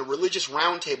CFR and the Religious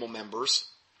Roundtable members,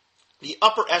 the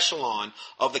upper echelon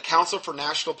of the Council for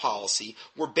National Policy,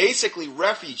 were basically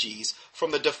refugees from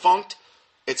the defunct,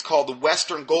 it's called the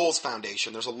Western Goals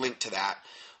Foundation. There's a link to that.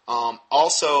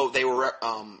 Also, they were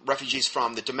refugees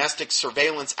from the domestic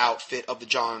surveillance outfit of the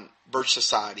John Birch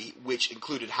Society, which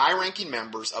included high-ranking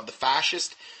members of the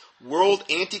fascist World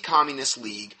Anti-Communist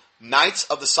League, Knights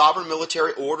of the Sovereign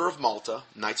Military Order of Malta,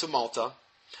 Knights of Malta,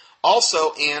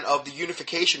 also, and of the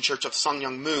Unification Church of Sun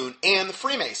Myung Moon, and the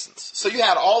Freemasons. So you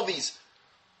had all these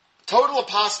total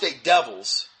apostate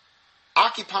devils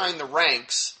occupying the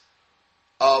ranks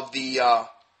of the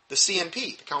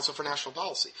CNP, the Council for National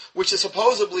Policy, which is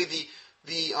supposedly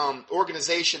the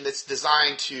organization that's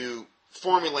designed to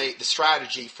formulate the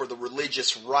strategy for the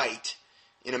religious right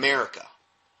in America.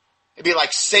 It'd be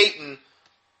like Satan,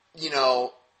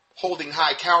 holding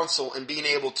high council and being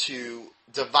able to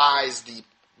devise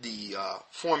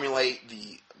formulate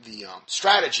the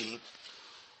strategy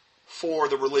for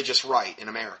the religious right in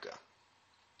America.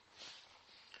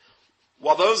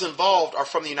 While those involved are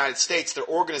from the United States, their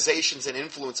organizations and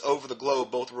influence over the globe,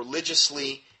 both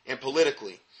religiously and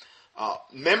politically.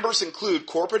 Members include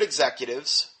corporate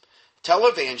executives,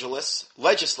 televangelists,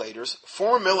 legislators,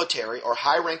 foreign military or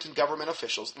high-ranking government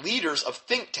officials, leaders of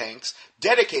think tanks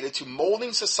dedicated to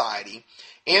molding society,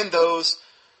 and those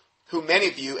who many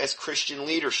view as Christian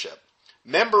leadership.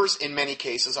 Members, in many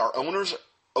cases, are owners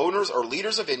or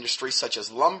leaders of industry such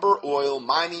as lumber, oil,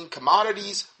 mining,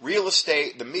 commodities, real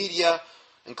estate, the media,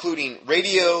 including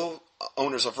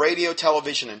owners of radio,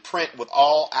 television, and print, with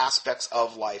all aspects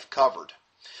of life covered.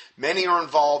 Many are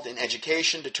involved in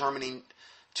education, determining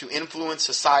to influence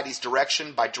society's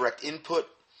direction by direct input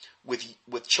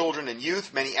with children and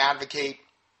youth. Many advocate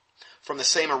from the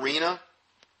same arena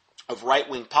of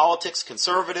right-wing politics,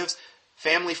 conservatives,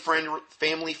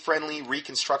 family-friendly,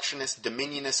 Reconstructionists,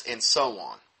 Dominionists, and so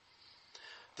on.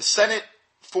 The Senate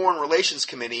Foreign Relations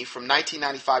Committee from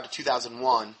 1995 to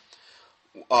 2001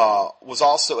 was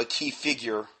also a key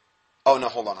figure. Oh no,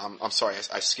 hold on. I'm sorry.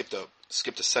 I skipped a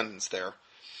sentence there.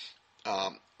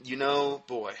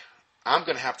 Boy, I'm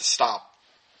going to have to stop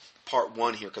part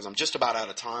one here because I'm just about out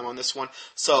of time on this one.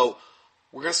 So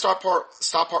we're going to stop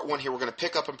part one here. We're going to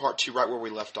pick up in part two right where we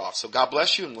left off. So God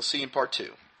bless you, and we'll see you in part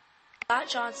two. Scott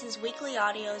Johnson's weekly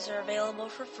audios are available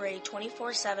for free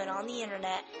 24/7 on the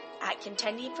internet at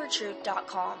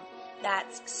contendingfortruth.com.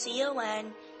 That's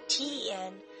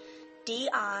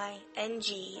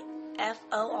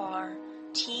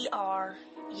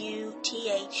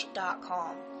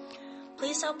contendingfortruth.com.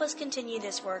 Please help us continue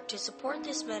this work. To support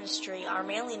this ministry, our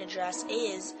mailing address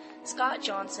is Scott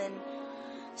Johnson,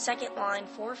 2nd line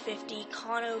 450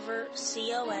 Conover,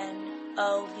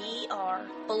 CONOVER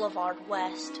Boulevard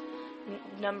West,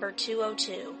 number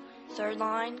 202. 3rd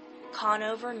line,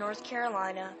 Conover, North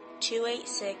Carolina,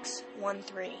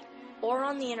 28613. Or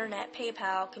on the internet,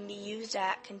 PayPal can be used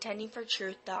at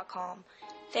contendingfortruth.com.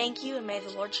 Thank you, and may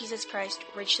the Lord Jesus Christ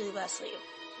richly bless you.